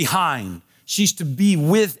singly behind. She's to be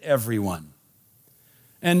with everyone.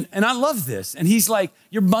 And I love this. And he's like,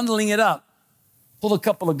 you're bundling it up. Pull a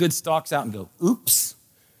couple of good stalks out and go, oops.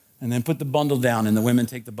 And then put the bundle down and the women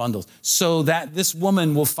take the bundles. So that this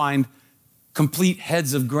woman will find complete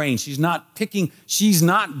heads of grain. She's not picking, she's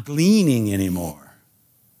not gleaning anymore.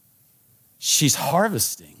 She's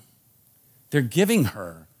harvesting. They're giving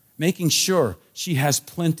her, making sure she has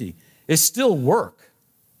plenty. It's still work.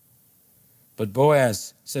 But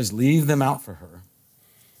Boaz says, leave them out for her.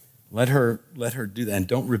 Let her do that and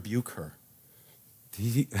don't rebuke her. Can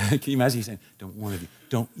you imagine he's saying,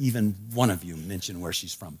 don't even one of you mention where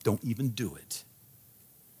she's from. Don't even do it.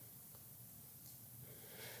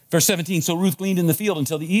 Verse 17, so Ruth gleaned in the field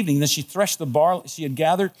until the evening. Then she threshed the barley she had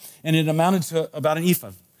gathered, and it amounted to about an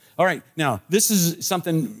ephah. All right, now, this is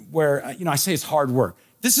something where, I say it's hard work.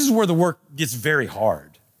 This is where the work gets very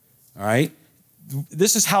hard, all right?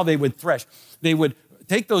 This is how they would thresh. They would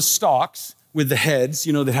take those stalks with the heads,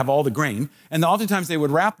 that have all the grain, and oftentimes they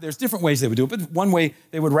would wrap, there's different ways they would do it, but one way,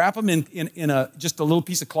 they would wrap them in just a little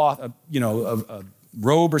piece of cloth, a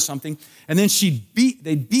robe or something, and then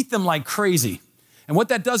they'd beat them like crazy. And what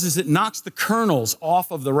that does is it knocks the kernels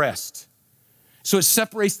off of the rest. So it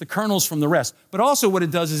separates the kernels from the rest. But also what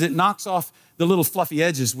it does is it knocks off the little fluffy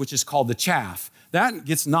edges, which is called the chaff. That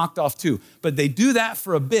gets knocked off too. But they do that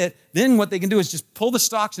for a bit. Then what they can do is just pull the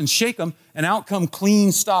stalks and shake them, and out come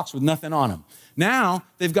clean stalks with nothing on them. Now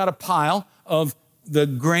they've got a pile of the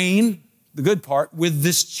grain, the good part, with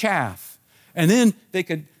this chaff. And then they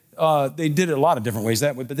did it a lot of different ways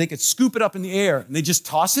that way, but they could scoop it up in the air, and they just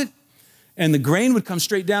toss it, and the grain would come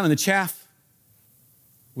straight down, and the chaff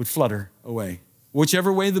would flutter away,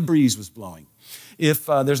 whichever way the breeze was blowing. If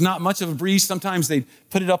there's not much of a breeze, sometimes they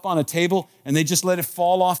put it up on a table, and they just let it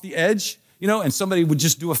fall off the edge, and somebody would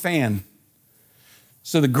just do a fan.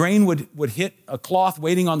 So the grain would hit a cloth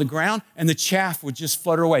waiting on the ground, and the chaff would just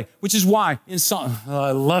flutter away, which is why in Psalm,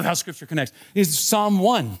 I love how Scripture connects, is Psalm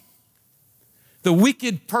 1. The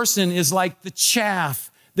wicked person is like the chaff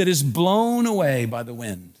that is blown away by the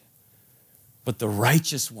wind. But the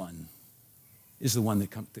righteous one is the one that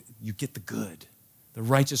you get the good. The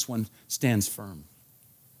righteous one stands firm.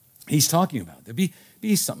 He's talking about there be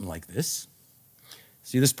something like this.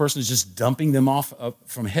 See, this person is just dumping them off up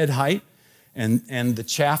from head height, and the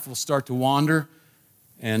chaff will start to wander,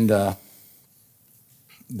 and the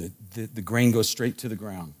grain goes straight to the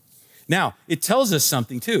ground. Now, it tells us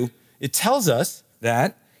something too. It tells us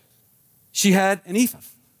that she had an ephah,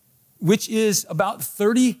 which is about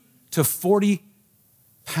 30 to 40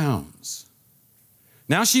 pounds.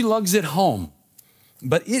 Now she lugs it home,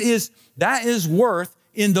 but that is worth,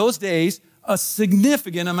 in those days, a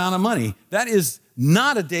significant amount of money. That is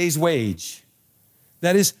not a day's wage.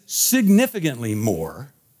 That is significantly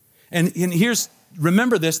more. And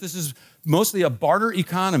remember this is mostly a barter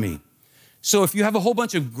economy. So if you have a whole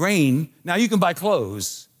bunch of grain, now you can buy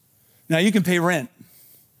clothes. Now you can pay rent,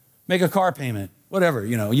 make a car payment, whatever,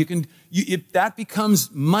 that becomes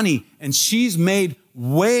money, and she's made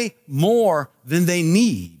way more than they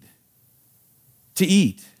need to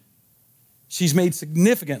eat. She's made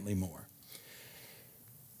significantly more.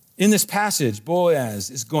 In this passage,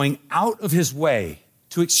 Boaz is going out of his way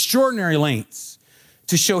to extraordinary lengths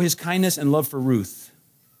to show his kindness and love for Ruth.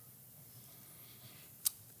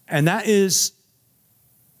 And that is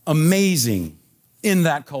amazing in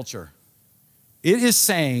that culture. It is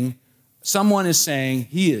saying, someone is saying,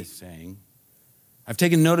 he is saying, I've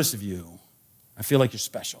taken notice of you. I feel like you're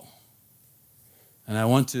special. And I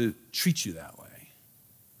want to treat you that way.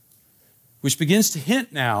 Which begins to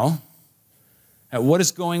hint now at what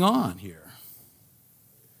is going on here.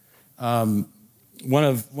 One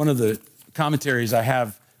of the commentaries I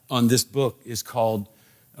have on this book is called,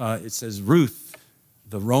 it says, Ruth,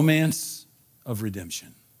 the Romance of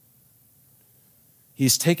Redemption.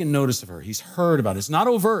 He's taken notice of her. He's heard about it. It's not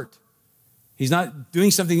overt. He's not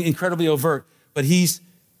doing something incredibly overt, but he's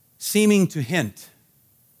seeming to hint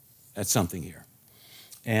at something here.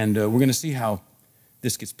 And we're going to see how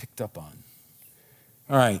this gets picked up on.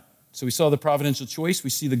 All right, so we saw the providential choice. We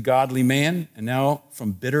see the godly man. And now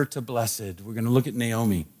from bitter to blessed, we're going to look at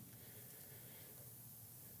Naomi.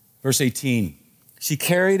 Verse 18, she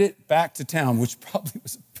carried it back to town, which probably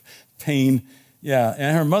was a pain. Yeah,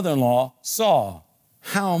 and her mother-in-law saw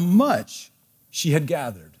how much she had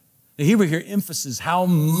gathered. The Hebrew here emphasizes how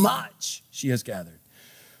much she has gathered.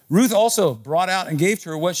 Ruth also brought out and gave to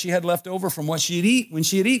her what she had left over from what she had eaten when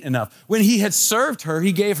she had eaten enough. When he had served her,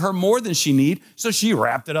 he gave her more than she needed, so she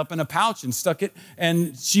wrapped it up in a pouch and stuck it,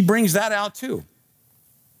 and she brings that out too.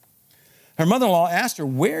 Her mother-in-law asked her,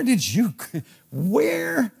 did you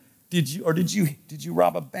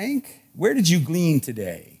rob a bank? Where did you glean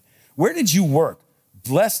today? Where did you work?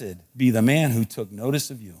 Blessed be the man who took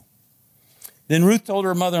notice of you. Then Ruth told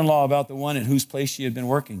her mother-in-law about the one at whose place she had been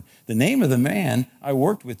working. The name of the man I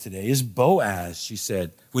worked with today is Boaz, she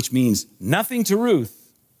said, which means nothing to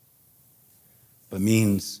Ruth, but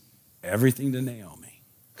means everything to Naomi,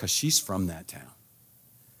 because she's from that town,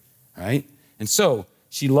 right? And so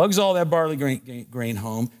she lugs all that barley grain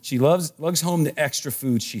home. She lugs home the extra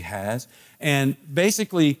food she has. And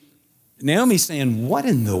basically, Naomi's saying, what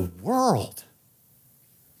in the world?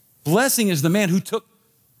 Blessing is the man who took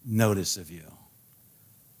notice of you.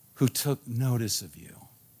 Who took notice of you.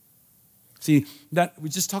 See, that we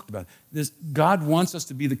just talked about this. God wants us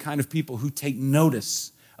to be the kind of people who take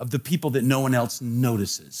notice of the people that no one else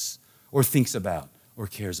notices or thinks about or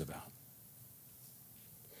cares about.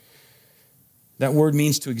 That word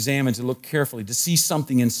means to examine, to look carefully, to see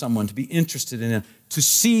something in someone, to be interested in them, to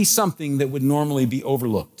see something that would normally be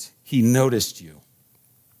overlooked. He noticed you.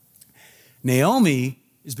 Naomi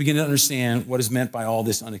is beginning to understand what is meant by all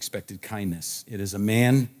this unexpected kindness. It is a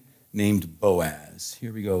man named Boaz.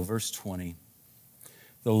 Here we go, verse 20.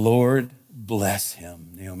 The Lord bless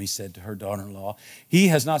him, Naomi said to her daughter-in-law. He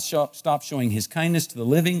has not stopped showing his kindness to the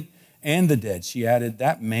living and the dead. She added,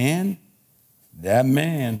 that man,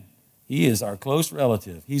 he is our close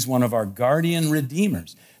relative. He's one of our guardian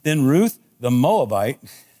redeemers. Then Ruth, the Moabite,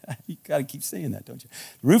 you got to keep saying that, don't you?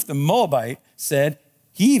 Ruth, the Moabite, said,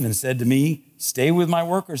 he even said to me, stay with my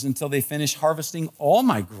workers until they finish harvesting all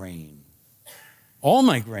my grain. All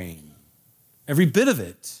my grain. Every bit of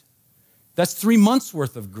it. That's 3 months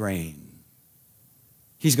worth of grain.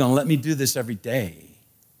 He's going to let me do this every day.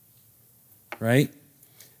 Right?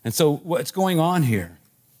 And so what's going on here?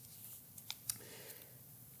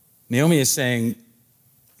 Naomi is saying,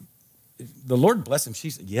 the Lord bless him.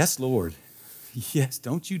 She said, yes, Lord. Yes,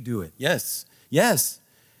 don't you do it. Yes, yes.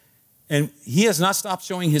 And he has not stopped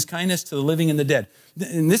showing his kindness to the living and the dead.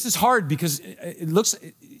 And this is hard because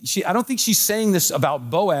I don't think she's saying this about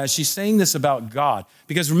Boaz. She's saying this about God.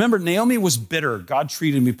 Because remember, Naomi was bitter. God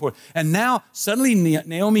treated me poor. And now suddenly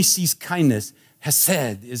Naomi sees kindness.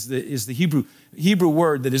 Hesed is the Hebrew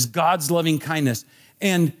word that is God's loving kindness.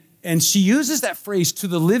 And she uses that phrase, to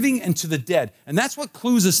the living and to the dead. And that's what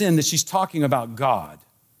clues us in that she's talking about God.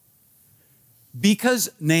 Because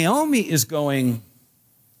Naomi is going,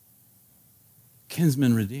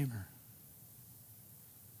 kinsman redeemer.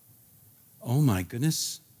 Oh my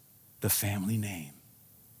goodness, the family name.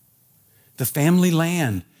 The family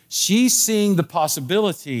land. She's seeing the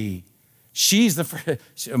possibility.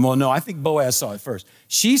 I think Boaz saw it first.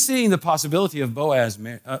 She's seeing the possibility of Boaz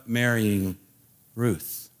marrying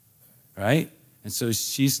Ruth, right? And so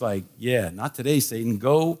she's like, yeah, not today, Satan.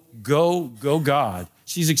 Go, God.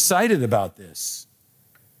 She's excited about this.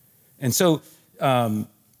 And so,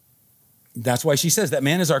 that's why she says that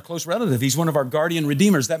man is our close relative. He's one of our guardian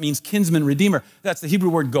redeemers. That means kinsman redeemer. That's the Hebrew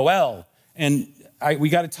word goel. And we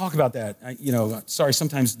got to talk about that. Sorry,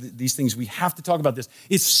 sometimes these things, we have to talk about this.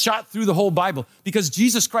 It's shot through the whole Bible because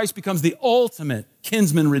Jesus Christ becomes the ultimate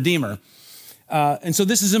kinsman redeemer. And so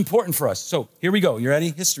this is important for us. So here we go. You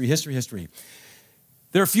ready? History.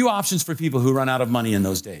 There are few options for people who run out of money in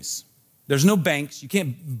those days. There's no banks. You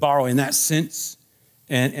can't borrow in that sense.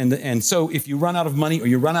 And so if you run out of money or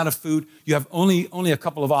you run out of food, you have only a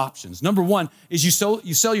couple of options. Number one is you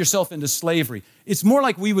sell yourself into slavery. It's more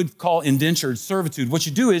like we would call indentured servitude. What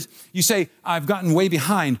you do is you say, I've gotten way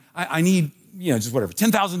behind. I need, just whatever,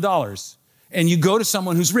 $10,000. And you go to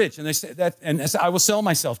someone who's rich and they say that, and they say, I will sell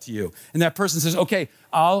myself to you. And that person says, okay,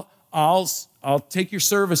 I'll take your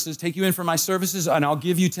services, take you in for my services, and I'll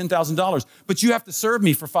give you $10,000. But you have to serve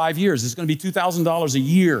me for 5 years. It's going to be $2,000 a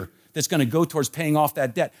year that's going to go towards paying off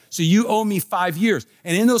that debt. So you owe me 5 years.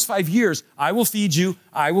 And in those 5 years, I will feed you,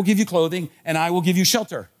 I will give you clothing, and I will give you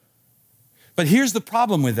shelter. But here's the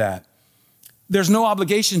problem with that. There's no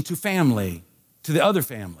obligation to the other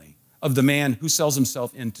family of the man who sells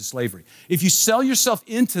himself into slavery. If you sell yourself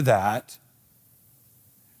into that,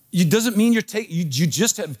 it doesn't mean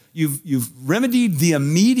you've remedied the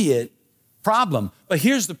immediate problem. But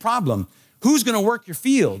here's the problem. Who's going to work your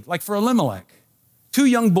field? Like for Elimelech. 2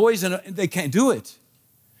 young boys, and they can't do it.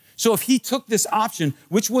 So if he took this option,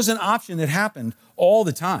 which was an option that happened all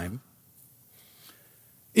the time,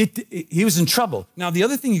 he was in trouble. Now, the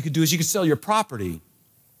other thing you could do is you could sell your property.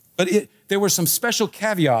 But there were some special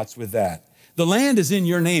caveats with that. The land is in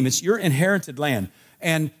your name. It's your inherited land.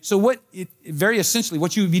 And so very essentially,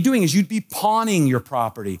 what you would be doing is you'd be pawning your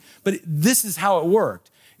property. But this is how it worked.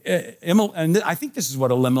 And I think this is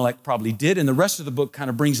what Elimelech probably did, and the rest of the book kind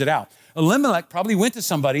of brings it out. Elimelech probably went to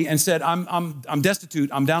somebody and said, I'm destitute,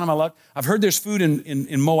 I'm down on my luck. I've heard there's food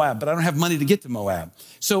in Moab, but I don't have money to get to Moab.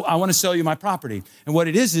 So I want to sell you my property. And what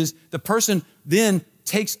it is the person then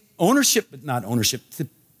takes ownership, but not ownership.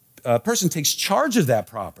 The person takes charge of that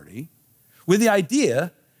property with the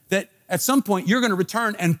idea that at some point you're going to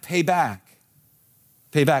return and pay back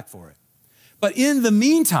for it. But in the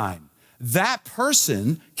meantime, that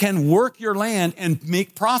person can work your land and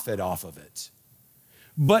make profit off of it.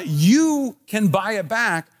 But you can buy it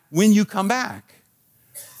back when you come back.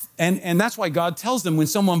 And that's why God tells them when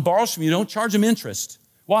someone borrows from you, don't charge them interest.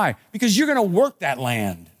 Why? Because you're going to work that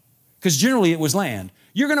land. Because generally it was land.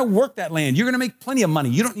 You're going to work that land. You're going to make plenty of money.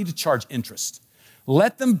 You don't need to charge interest.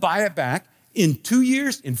 Let them buy it back in 2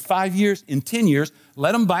 years, in 5 years, in 10 years.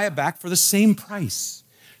 Let them buy it back for the same price.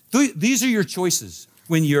 These are your choices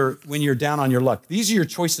when you're down on your luck. These are your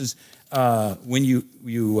choices when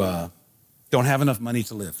you don't have enough money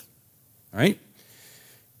to live, all right?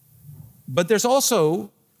 But there's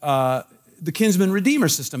also the kinsman redeemer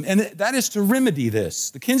system, and that is to remedy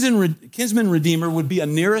this. The kinsman redeemer would be a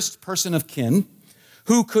nearest person of kin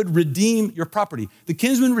who could redeem your property. The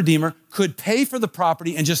kinsman redeemer could pay for the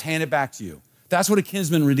property and just hand it back to you. That's what a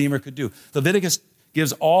kinsman redeemer could do. Leviticus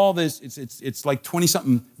gives all this, it's like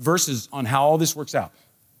 20-something verses on how all this works out.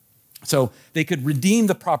 So they could redeem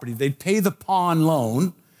the property. They'd pay the pawn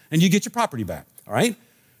loan, and you get your property back, all right?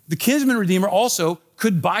 The kinsman redeemer also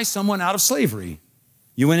could buy someone out of slavery.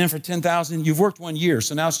 You went in for $10,000. You've worked 1 year,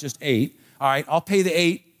 so now it's just 8. All right, I'll pay the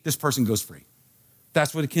 8. This person goes free.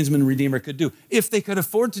 That's what a kinsman redeemer could do. If they could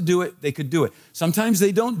afford to do it, they could do it. Sometimes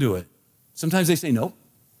they don't do it. Sometimes they say, nope,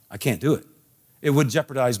 I can't do it. It would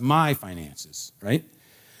jeopardize my finances, right?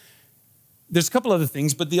 There's a couple other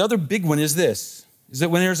things, but the other big one is this, is that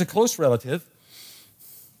when there's a close relative,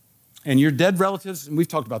 and your dead relatives, and we've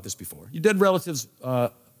talked about this before, your dead relatives,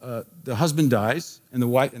 the husband dies and the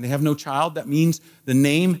wife, and they have no child, that means the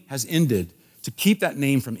name has ended. To keep that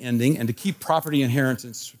name from ending and to keep property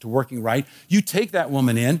inheritance to working right, you take that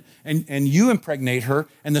woman in and you impregnate her,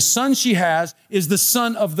 and the son she has is the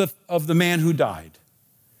son of the man who died.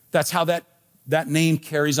 That's how that name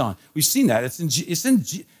carries on. We've seen that.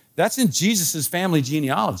 That's in Jesus' family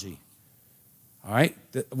genealogy. All right,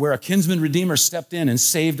 where a kinsman redeemer stepped in and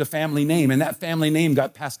saved a family name, and that family name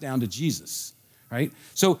got passed down to Jesus, right?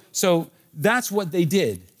 So that's what they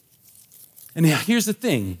did. And here's the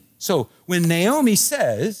thing. So when Naomi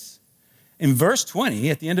says in verse 20,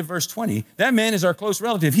 at the end of verse 20, that man is our close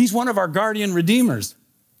relative. He's one of our guardian redeemers,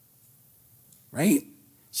 right?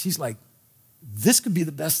 She's like, this could be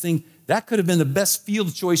the best thing. That could have been the best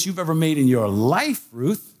field choice you've ever made in your life,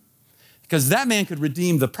 Ruth. Because that man could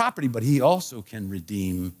redeem the property, but he also can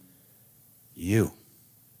redeem you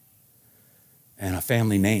and a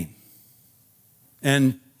family name.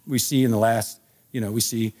 And we see in the last,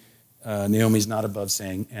 Naomi's not above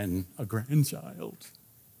saying, and a grandchild,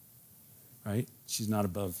 right? She's not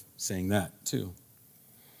above saying that too.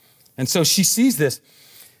 And so she sees this.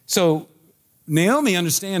 So Naomi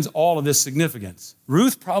understands all of this significance.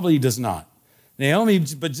 Ruth probably does not.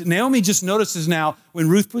 But Naomi just notices now when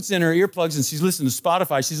Ruth puts in her earplugs and she's listening to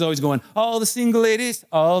Spotify, she's always going, all the single ladies,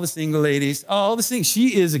 all the single ladies, all the single.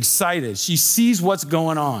 She is excited. She sees what's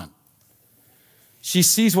going on. She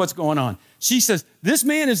sees what's going on. She says, this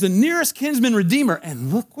man is the nearest kinsman redeemer,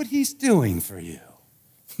 and look what he's doing for you.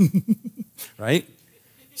 Right?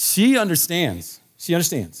 She understands. She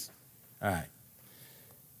understands. All right.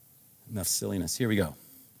 Enough silliness. Here we go.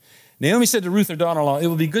 Naomi said to Ruth, her daughter-in-law, it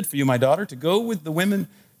will be good for you, my daughter, to go with the women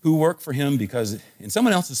who work for him because in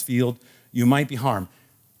someone else's field, you might be harmed.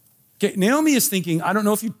 Okay, Naomi is thinking, I don't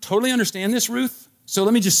know if you totally understand this, Ruth, so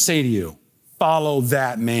let me just say to you, follow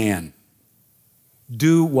that man.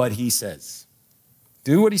 Do what he says.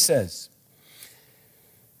 Do what he says.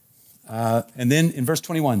 And then in verse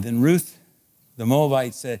 21, then Ruth, the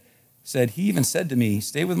Moabite, said, he even said to me,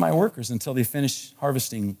 stay with my workers until they finish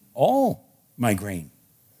harvesting all my grain.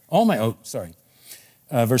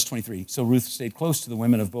 Verse 23. So Ruth stayed close to the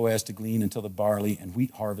women of Boaz to glean until the barley and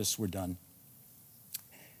wheat harvests were done.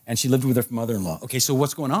 And she lived with her mother-in-law. Okay, so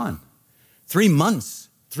what's going on? 3 months.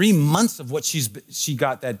 3 months of what she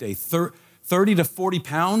got that day. 30 to 40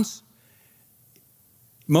 pounds.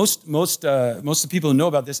 Most of the people who know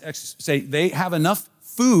about this say they have enough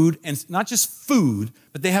food, and not just food,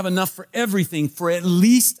 but they have enough for everything for at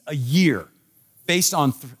least a year based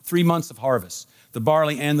on 3 months of harvest, the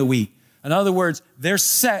barley and the wheat. In other words, they're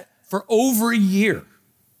set for over a year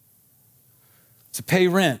to pay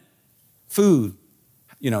rent, food,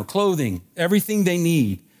 clothing, everything they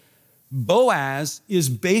need. Boaz is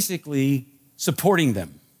basically supporting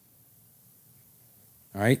them.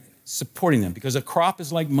 All right? Supporting them because a crop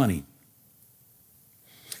is like money.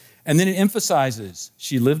 And then it emphasizes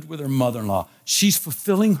she lived with her mother-in-law. She's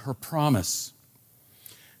fulfilling her promise.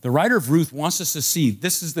 The writer of Ruth wants us to see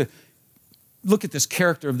look at this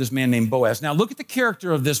character of this man named Boaz. Now look at the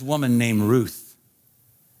character of this woman named Ruth.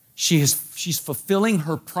 She's fulfilling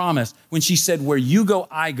her promise when she said, where you go,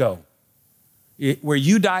 I go. Where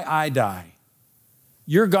you die, I die.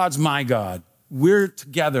 Your God's my God. We're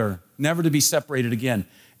together, never to be separated again.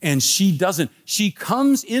 And she doesn't. She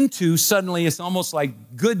comes into, suddenly it's almost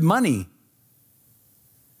like good money.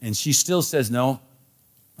 And she still says, no,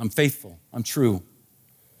 I'm faithful. I'm true.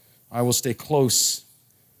 I will stay close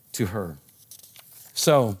to her.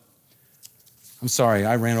 So, I'm sorry,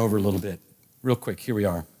 I ran over a little bit. Real quick, here we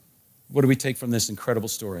are. What do we take from this incredible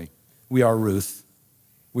story? We are Ruth.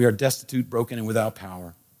 We are destitute, broken, and without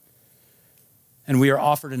power. And we are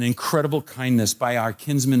offered an incredible kindness by our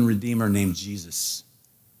kinsman redeemer named Jesus.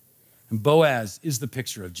 And Boaz is the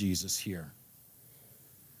picture of Jesus here,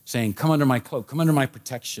 saying, come under my cloak, come under my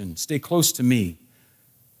protection, stay close to me.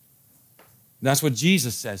 That's what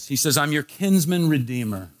Jesus says. He says, I'm your kinsman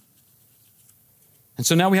redeemer. And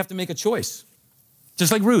so now we have to make a choice.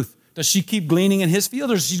 Just like Ruth, does she keep gleaning in his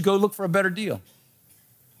field or does she go look for a better deal?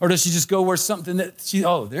 Or does she just go where something that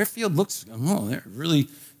their field looks, they're really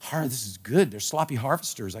hard, this is good. They're sloppy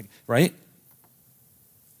harvesters, right?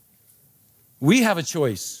 We have a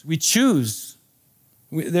choice. We choose.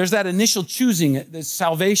 There's that initial choosing, the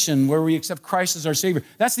salvation where we accept Christ as our Savior.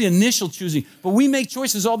 That's the initial choosing. But we make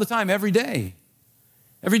choices all the time, every day.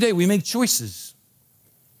 Every day we make choices.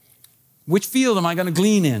 Which field am I going to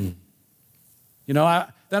glean in?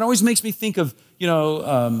 That always makes me think of,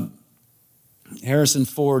 Harrison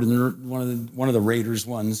Ford and one of the Raiders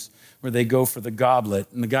ones where they go for the goblet,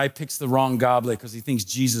 and the guy picks the wrong goblet because he thinks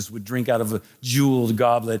Jesus would drink out of a jeweled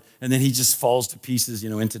goblet, and then he just falls to pieces,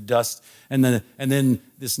 into dust. And then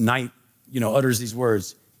this knight, utters these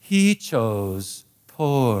words, he chose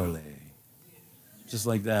poorly. Just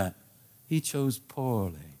like that. He chose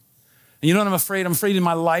poorly. And you know what I'm afraid? I'm afraid in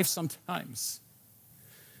my life sometimes.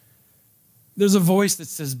 There's a voice that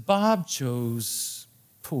says, Bob chose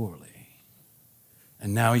poorly.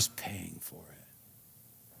 And now he's paying for it.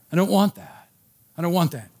 I don't want that. I don't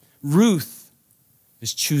want that. Ruth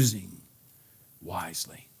is choosing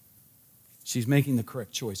wisely. She's making the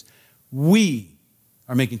correct choice. We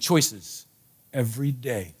are making choices every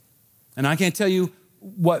day. And I can't tell you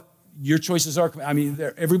what your choices are. I mean,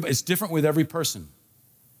 it's different with every person.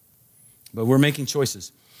 But we're making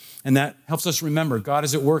choices. And that helps us remember God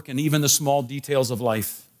is at work in even the small details of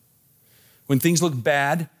life. When things look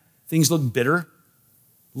bad, things look bitter,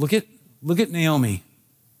 look at Naomi.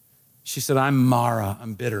 She said, I'm Mara,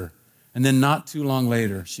 I'm bitter. And then not too long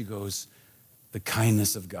later, she goes, the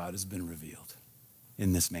kindness of God has been revealed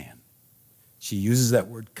in this man. She uses that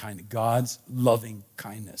word kind, God's loving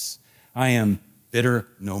kindness. I am bitter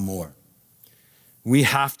no more. We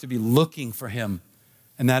have to be looking for him.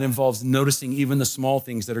 And that involves noticing even the small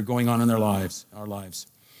things that are going on in our lives.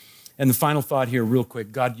 And the final thought here, real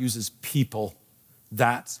quick, God uses people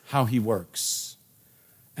That's how he works.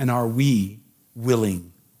 And are we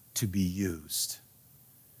willing to be used?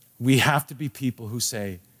 We have to be people who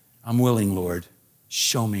say, I'm willing, Lord.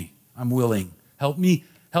 Show me. I'm willing. Help me,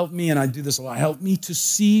 and I do this a lot. Help me to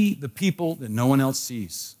see the people that no one else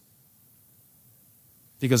sees.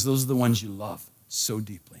 Because those are the ones you love so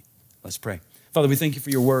deeply. Let's pray. Father, we thank you for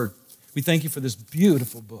your word. We thank you for this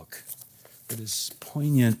beautiful book that is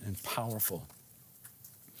poignant and powerful.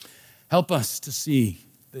 Help us to see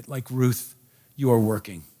that, like Ruth, you are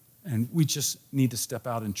working. And we just need to step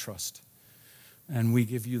out and trust. And we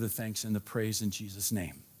give you the thanks and the praise in Jesus'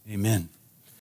 name. Amen.